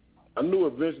know, I knew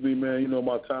eventually, man, you know,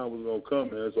 my time was going to come,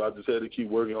 man, so I just had to keep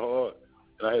working hard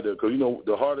And I had to, because,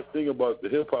 the hardest thing about the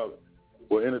hip-hop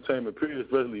or entertainment period,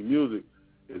 especially music,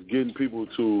 is getting people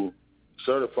to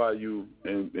certify you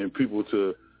and people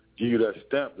to give you that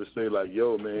stamp to say, like,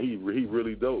 yo, man, he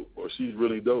really dope, or she's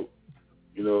really dope.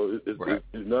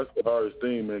 It's not the hardest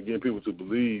thing, man, getting people to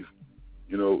believe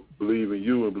in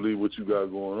you and believe what you got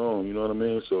going on, you know what I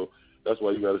mean? So that's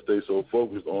why you got to stay so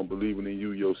focused on believing in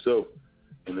you yourself.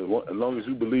 And as long as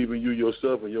you believe in you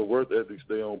yourself and your work ethic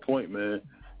stay on point, man,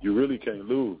 you really can't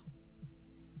lose.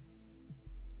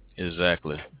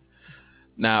 Exactly.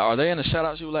 Now, are there any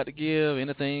shout-outs you would like to give?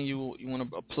 Anything you want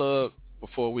to plug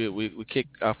before we kick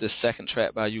off this second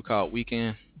track by you called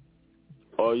Weekend?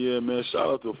 Oh, yeah, man. Shout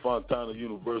out to Fontana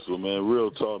Universal, man. Real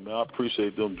talk, man. I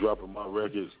appreciate them dropping my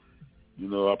records.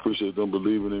 I appreciate them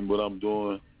believing in what I'm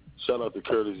doing. Shout out to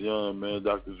Curtis Young, man,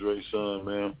 Dr. Dre's son,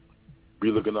 man.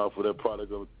 Be looking out for that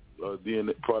product of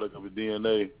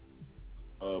DNA.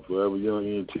 Forever Young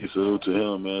ENT, salute to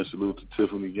him, man. Salute to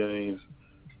Tiffany Gaines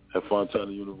at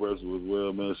Fontana Universal as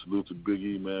well, man. Salute to Big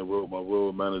E, man, my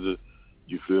road manager.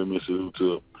 You feel me? Salute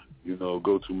to,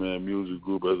 Go-To Man Music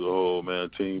Group as a whole, man.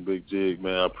 Team Big Jig,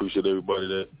 man. I appreciate everybody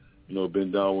that,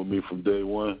 been down with me from day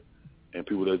one and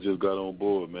people that just got on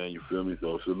board, man. You feel me?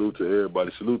 So salute to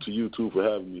everybody. Salute to you, too, for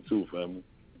having me, too, family.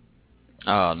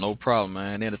 No problem,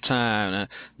 man. Anytime.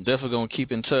 I'm definitely going to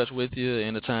keep in touch with you.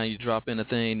 Anytime you drop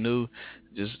anything new,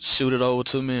 just shoot it over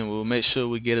to me, and we'll make sure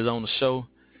we get it on the show.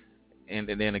 And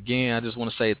then, again, I just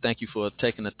want to say thank you for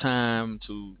taking the time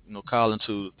to, call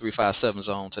into 357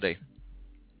 Zone today.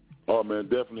 Oh, man,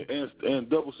 definitely. And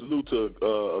double salute to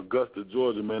Augusta,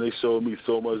 Georgia, man. They showed me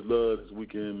so much love this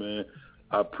weekend, man.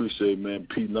 I appreciate, man,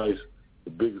 Pete Nice, the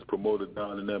biggest promoter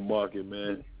down in that market,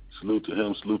 man. Salute to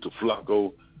him. Salute to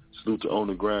Flacco. Salute to On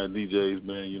the Grind DJs,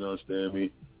 man. You know what I'm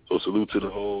saying? So salute to the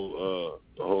whole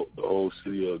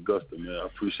city of Augusta, man. I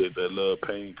appreciate that love.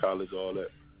 Payne College, all that.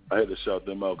 I had to shout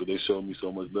them out because they showed me so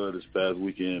much love this past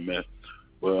weekend, man.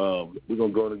 Well, we're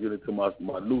going to go and get into my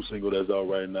new single that's out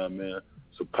right now, man.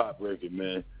 It's a pop record,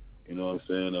 man. You know what I'm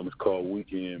saying? It's called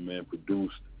Weekend, man,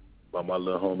 produced by my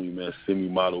little homie, man,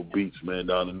 Semi-Model Beats, man,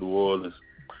 down in New Orleans.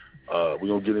 We're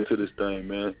going to get into this thing,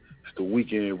 man. It's the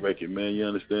Weekend record, man. You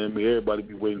understand me? Everybody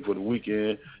be waiting for the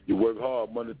weekend. You work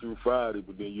hard Monday through Friday,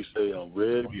 but then you say, I'm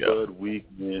ready for the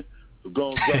weekend. So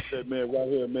go and drop that, man, right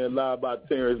here, man. Live by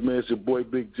Terrence, man. It's your boy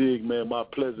Big Jig, man. My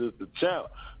pleasure is the champ.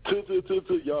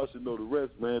 Y'all should know the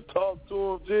rest, man. Talk to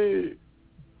him, Jig.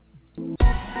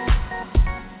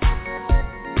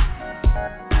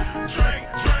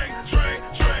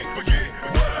 Drink, forget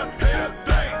what a hell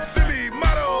thing. Silly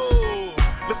motto,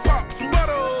 let's pop some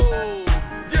bottles.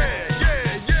 Yeah.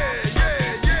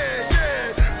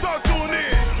 Talk to him in.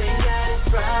 Thank God it's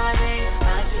Friday,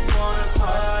 I just wanna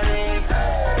party.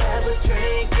 Have a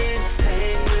drinkin',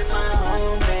 hang with my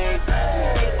homies.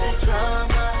 Get the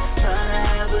drama, tryna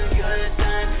have a good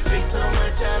time. Drink so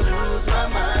much I lose my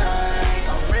mind.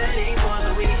 I'm ready for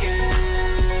the weekend.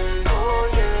 Oh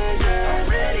yeah. I'm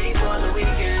ready for the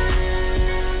weekend.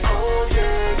 Oh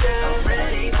yeah. I'm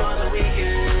ready for the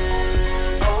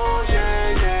weekend. Oh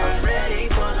yeah. I'm ready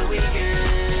for the weekend.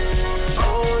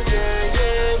 Oh yeah.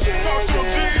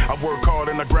 I work hard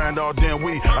and I grind all damn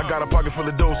week. I got a pocket full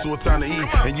of dough, so it's time to eat.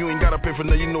 And you ain't gotta pay for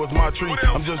nothing, you know it's my treat.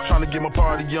 I'm just trying to get my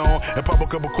party on and pop a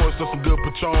couple quarts of some good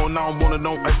Patron. I don't want it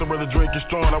no ice, I'd rather drink it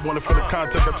strong. I want it for the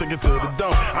contact, I take it to the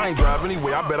dump. I ain't driving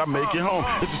anyway, I bet I make it home.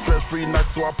 It's a stress-free night,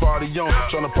 so I party on.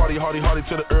 Trying to party hardy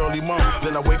to the early morning.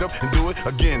 Then I wake up and do it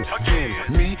again.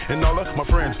 Me and all of my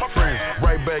friends,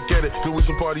 right back at it, cause we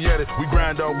some party at it. We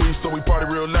grind all week, so we party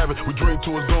real lavish. We drink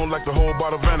to us gone like the whole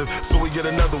bottle vanished. So we get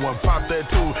another one, pop that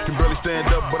too. Can barely stand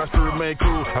up, but I still remain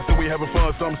cool. I think we having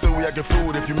fun, some say we acting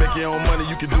food. If you make your own money,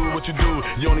 you can do what you do.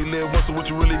 You only live once, so what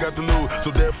you really got to lose.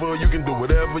 So therefore, you can do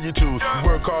whatever you choose. You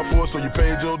work hard for it, so you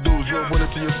paid your dues. You're a winner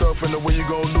to yourself, and the way you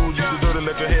gon' lose, you deserve to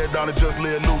let your head down and just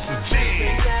lay it loose.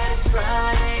 Thank God it's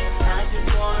Friday, I just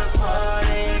wanna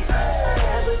party.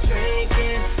 Have a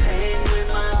drinkin', hang with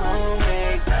my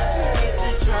homies. Get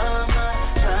the drama,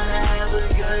 tryna have a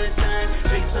good time.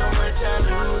 Drink so much I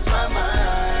lose my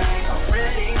mind. I'm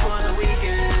ready for the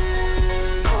weekend.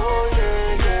 Oh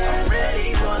yeah. I'm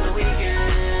ready for the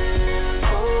weekend.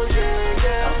 Oh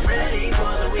yeah. I'm ready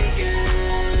for the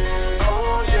weekend.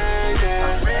 Oh yeah.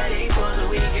 I'm ready for the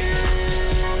weekend.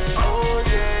 Oh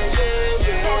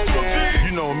yeah.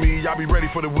 You know me, I be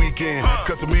ready for the weekend.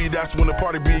 Cause to me, that's when the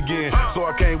party begin. So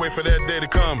I can't wait for that day to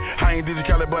come. I ain't DJ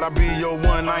Khaled, but I be your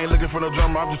one. I ain't looking for no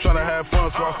drummer, I'm just trying to have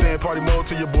fun. So I stay in party mode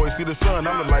till your boy see the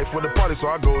sun. I'm the life for the party, so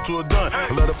I go to a done.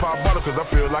 I love the pop bottle cause I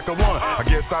feel like I won. I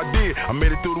guess I did, I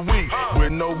made it through the week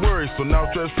with no worries, so now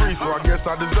stress free. So I guess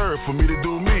I deserve for me to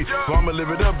do me. So I'ma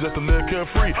live it up just a little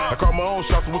carefree. I call my own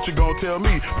shots, so what you gonna tell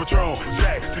me? Patron,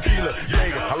 Jack, Tequila,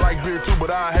 Jaeger. I like beer too,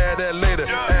 but I had that later.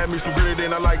 Add me some beer,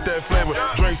 then I like that flavor.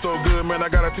 Drink so good, man, I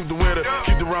gotta tip the waiter.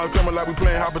 Keep the round coming like we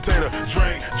playing hot potato.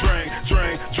 Drink, drink,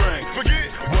 drink, drink.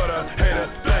 Forget what a hater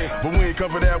think. But we ain't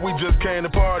come for that, we just came to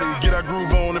party. Get our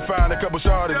groove on and find a couple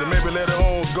shawties. And maybe let our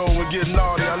homes go and get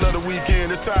naughty. I love the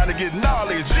weekend, it's time to get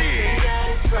knowledge.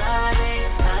 Yeah. It's Friday,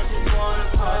 I just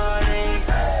wanna party.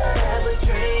 Have a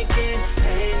drink and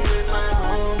hang with my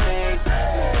homies.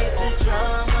 Get the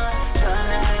drama,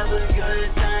 tryna have a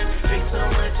good time. Drink so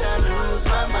much I lose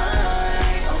my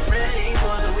mind. I'm ready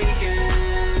for the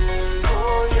weekend.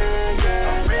 Oh yeah,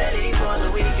 yeah. I'm ready for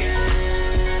the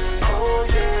weekend. Oh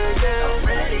yeah, yeah. I'm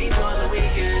ready for the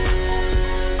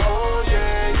weekend. Oh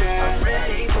yeah, yeah. I'm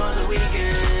ready for the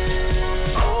weekend.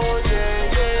 Oh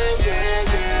yeah, yeah,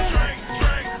 yeah, yeah. Drink,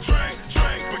 drink, drink,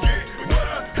 drink. Forget what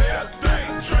a hater think.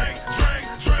 Drink, drink,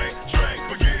 drink, drink.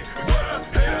 Forget what a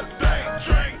hater think.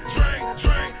 Drink, drink,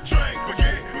 drink, drink.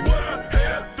 Forget what a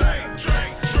hater think.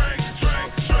 Drink, drink,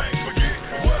 drink, drink. Forget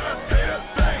what a hater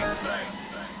think.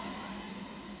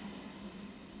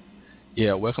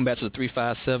 Yeah, welcome back to the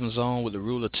 357 Zone with the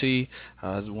Ruler T.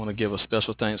 I just want to give a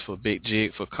special thanks for Big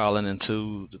Jig for calling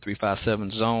into the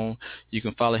 357 Zone. You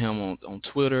can follow him on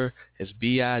Twitter. It's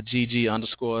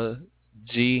BIGG_GI.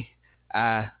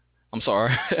 I'm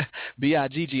sorry,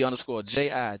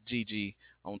 BIGG_JIGG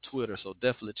on Twitter. So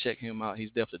definitely check him out. He's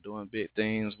definitely doing big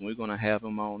things. We're going to have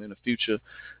him on in the future.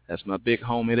 That's my big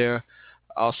homie there.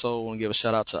 Also, I want to give a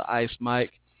shout out to Ice Myke.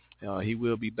 He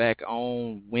will be back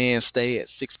on Wednesday at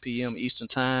 6 p.m. Eastern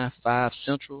Time, 5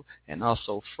 Central, and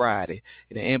also Friday.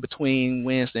 And in between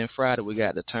Wednesday and Friday, we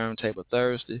got the Turntable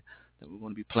Thursday. We're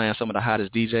going to be playing some of the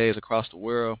hottest DJs across the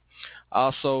world.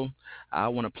 Also, I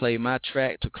want to play my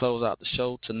track to close out the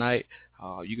show tonight.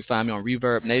 You can find me on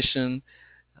Reverb Nation.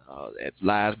 It's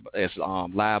live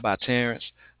by Terrence.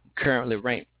 I'm currently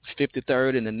ranked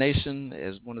 53rd in the nation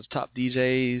as one of the top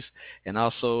DJs, and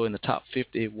also in the top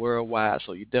 50 worldwide.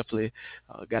 So you definitely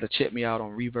got to check me out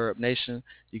on Reverb Nation.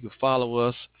 You can follow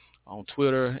us on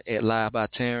Twitter at Live by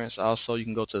Terrence. Also, you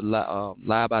can go to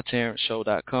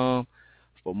livebyterrenceshow.com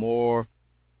for more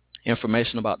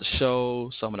information about the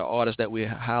show, some of the artists that we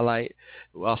highlight.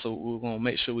 We're going to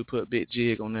make sure we put Big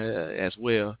Jig on there as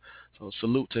well. So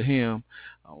salute to him.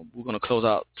 We're going to close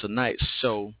out tonight's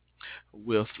show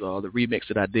with the remix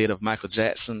that I did of Michael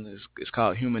Jackson. It's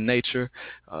called Human Nature.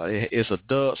 It's a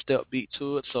dub step beat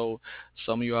to it, so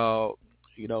some of y'all,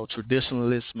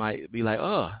 traditionalists might be like,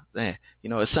 oh, man,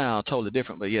 it sounds totally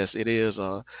different, but yes, it is.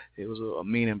 It was a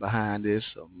meaning behind this.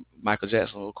 Michael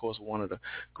Jackson, of course, one of the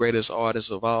greatest artists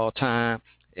of all time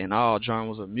in all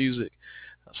genres of music.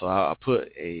 So I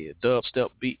put a dub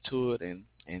step beat to it and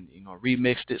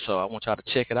remixed it, so I want y'all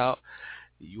to check it out.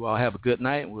 You all have a good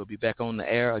night, and we'll be back on the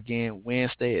air again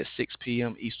Wednesday at 6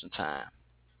 p.m. Eastern Time.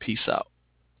 Peace out.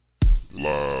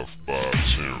 Live by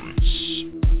Terrence.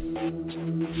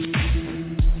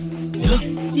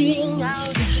 Looking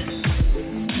out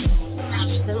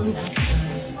the night,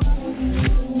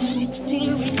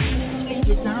 16 weeks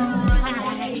is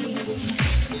alright.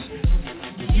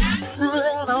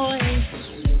 Could always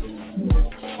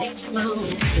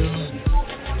explode.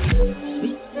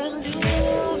 We can do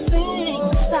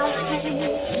things right.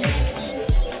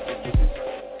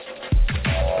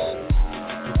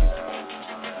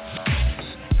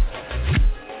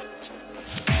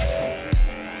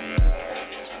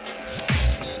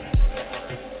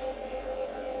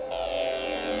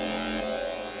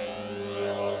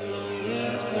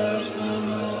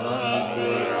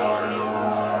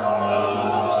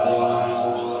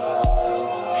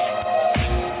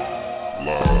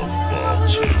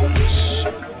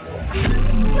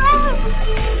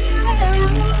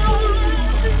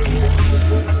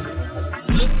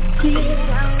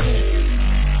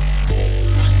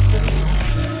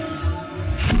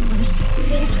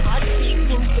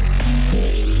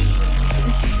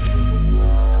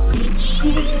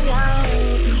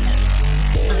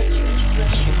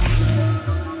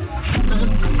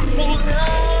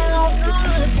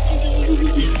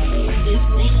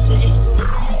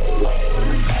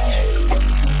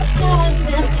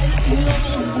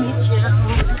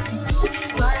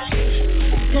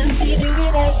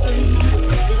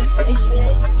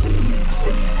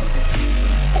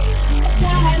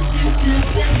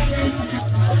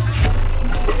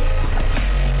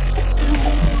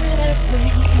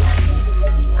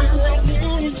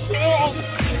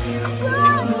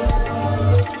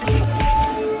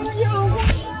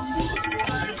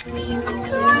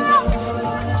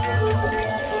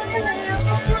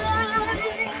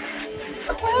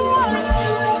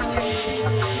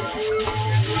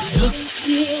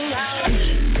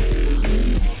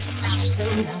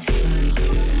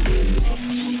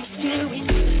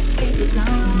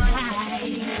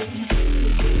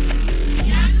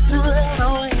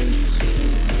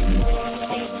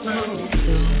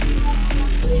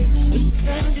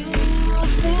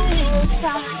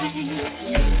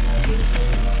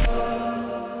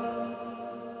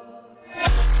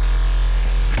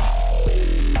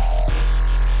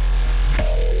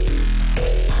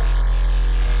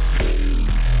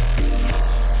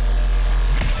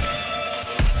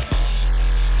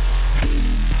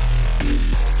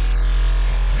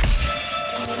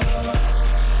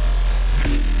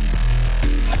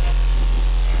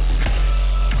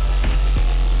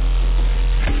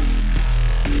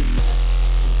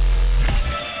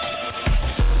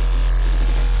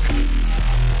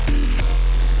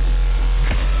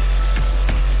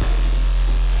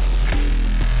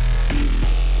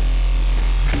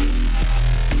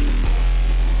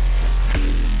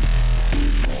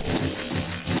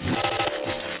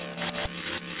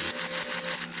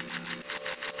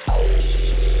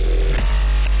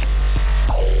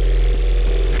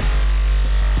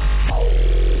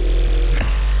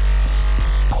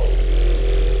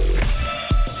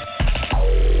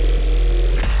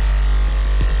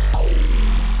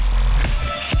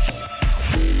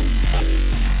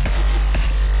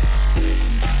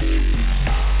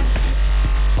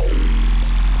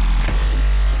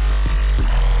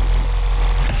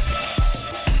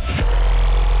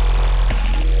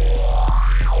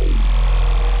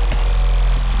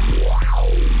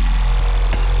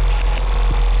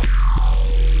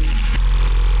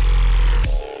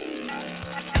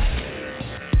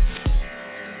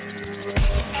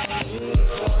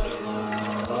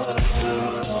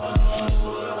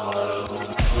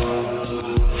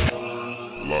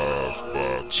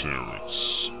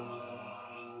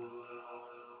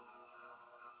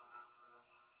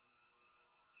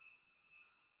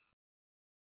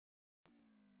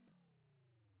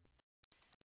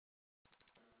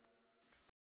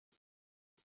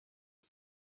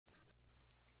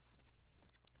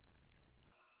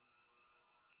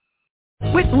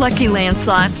 With Lucky Land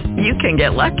Slots, you can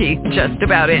get lucky just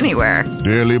about anywhere.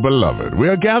 Dearly beloved, we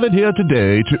are gathered here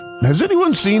today to... Has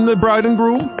anyone seen the bride and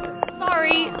groom?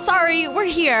 Sorry, we're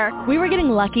here. We were getting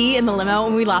lucky in the limo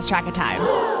and we lost track of time.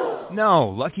 No,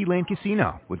 Lucky Land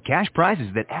Casino, with cash prizes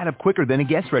that add up quicker than a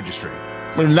guest registry.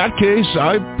 In that case,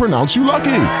 I pronounce you lucky.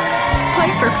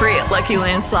 Play for free at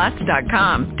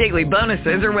LuckyLandSlots.com. Daily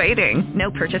bonuses are waiting. No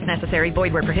purchase necessary.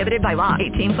 Void where prohibited by law.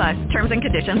 18+. Terms and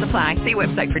conditions apply. See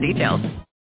website for details.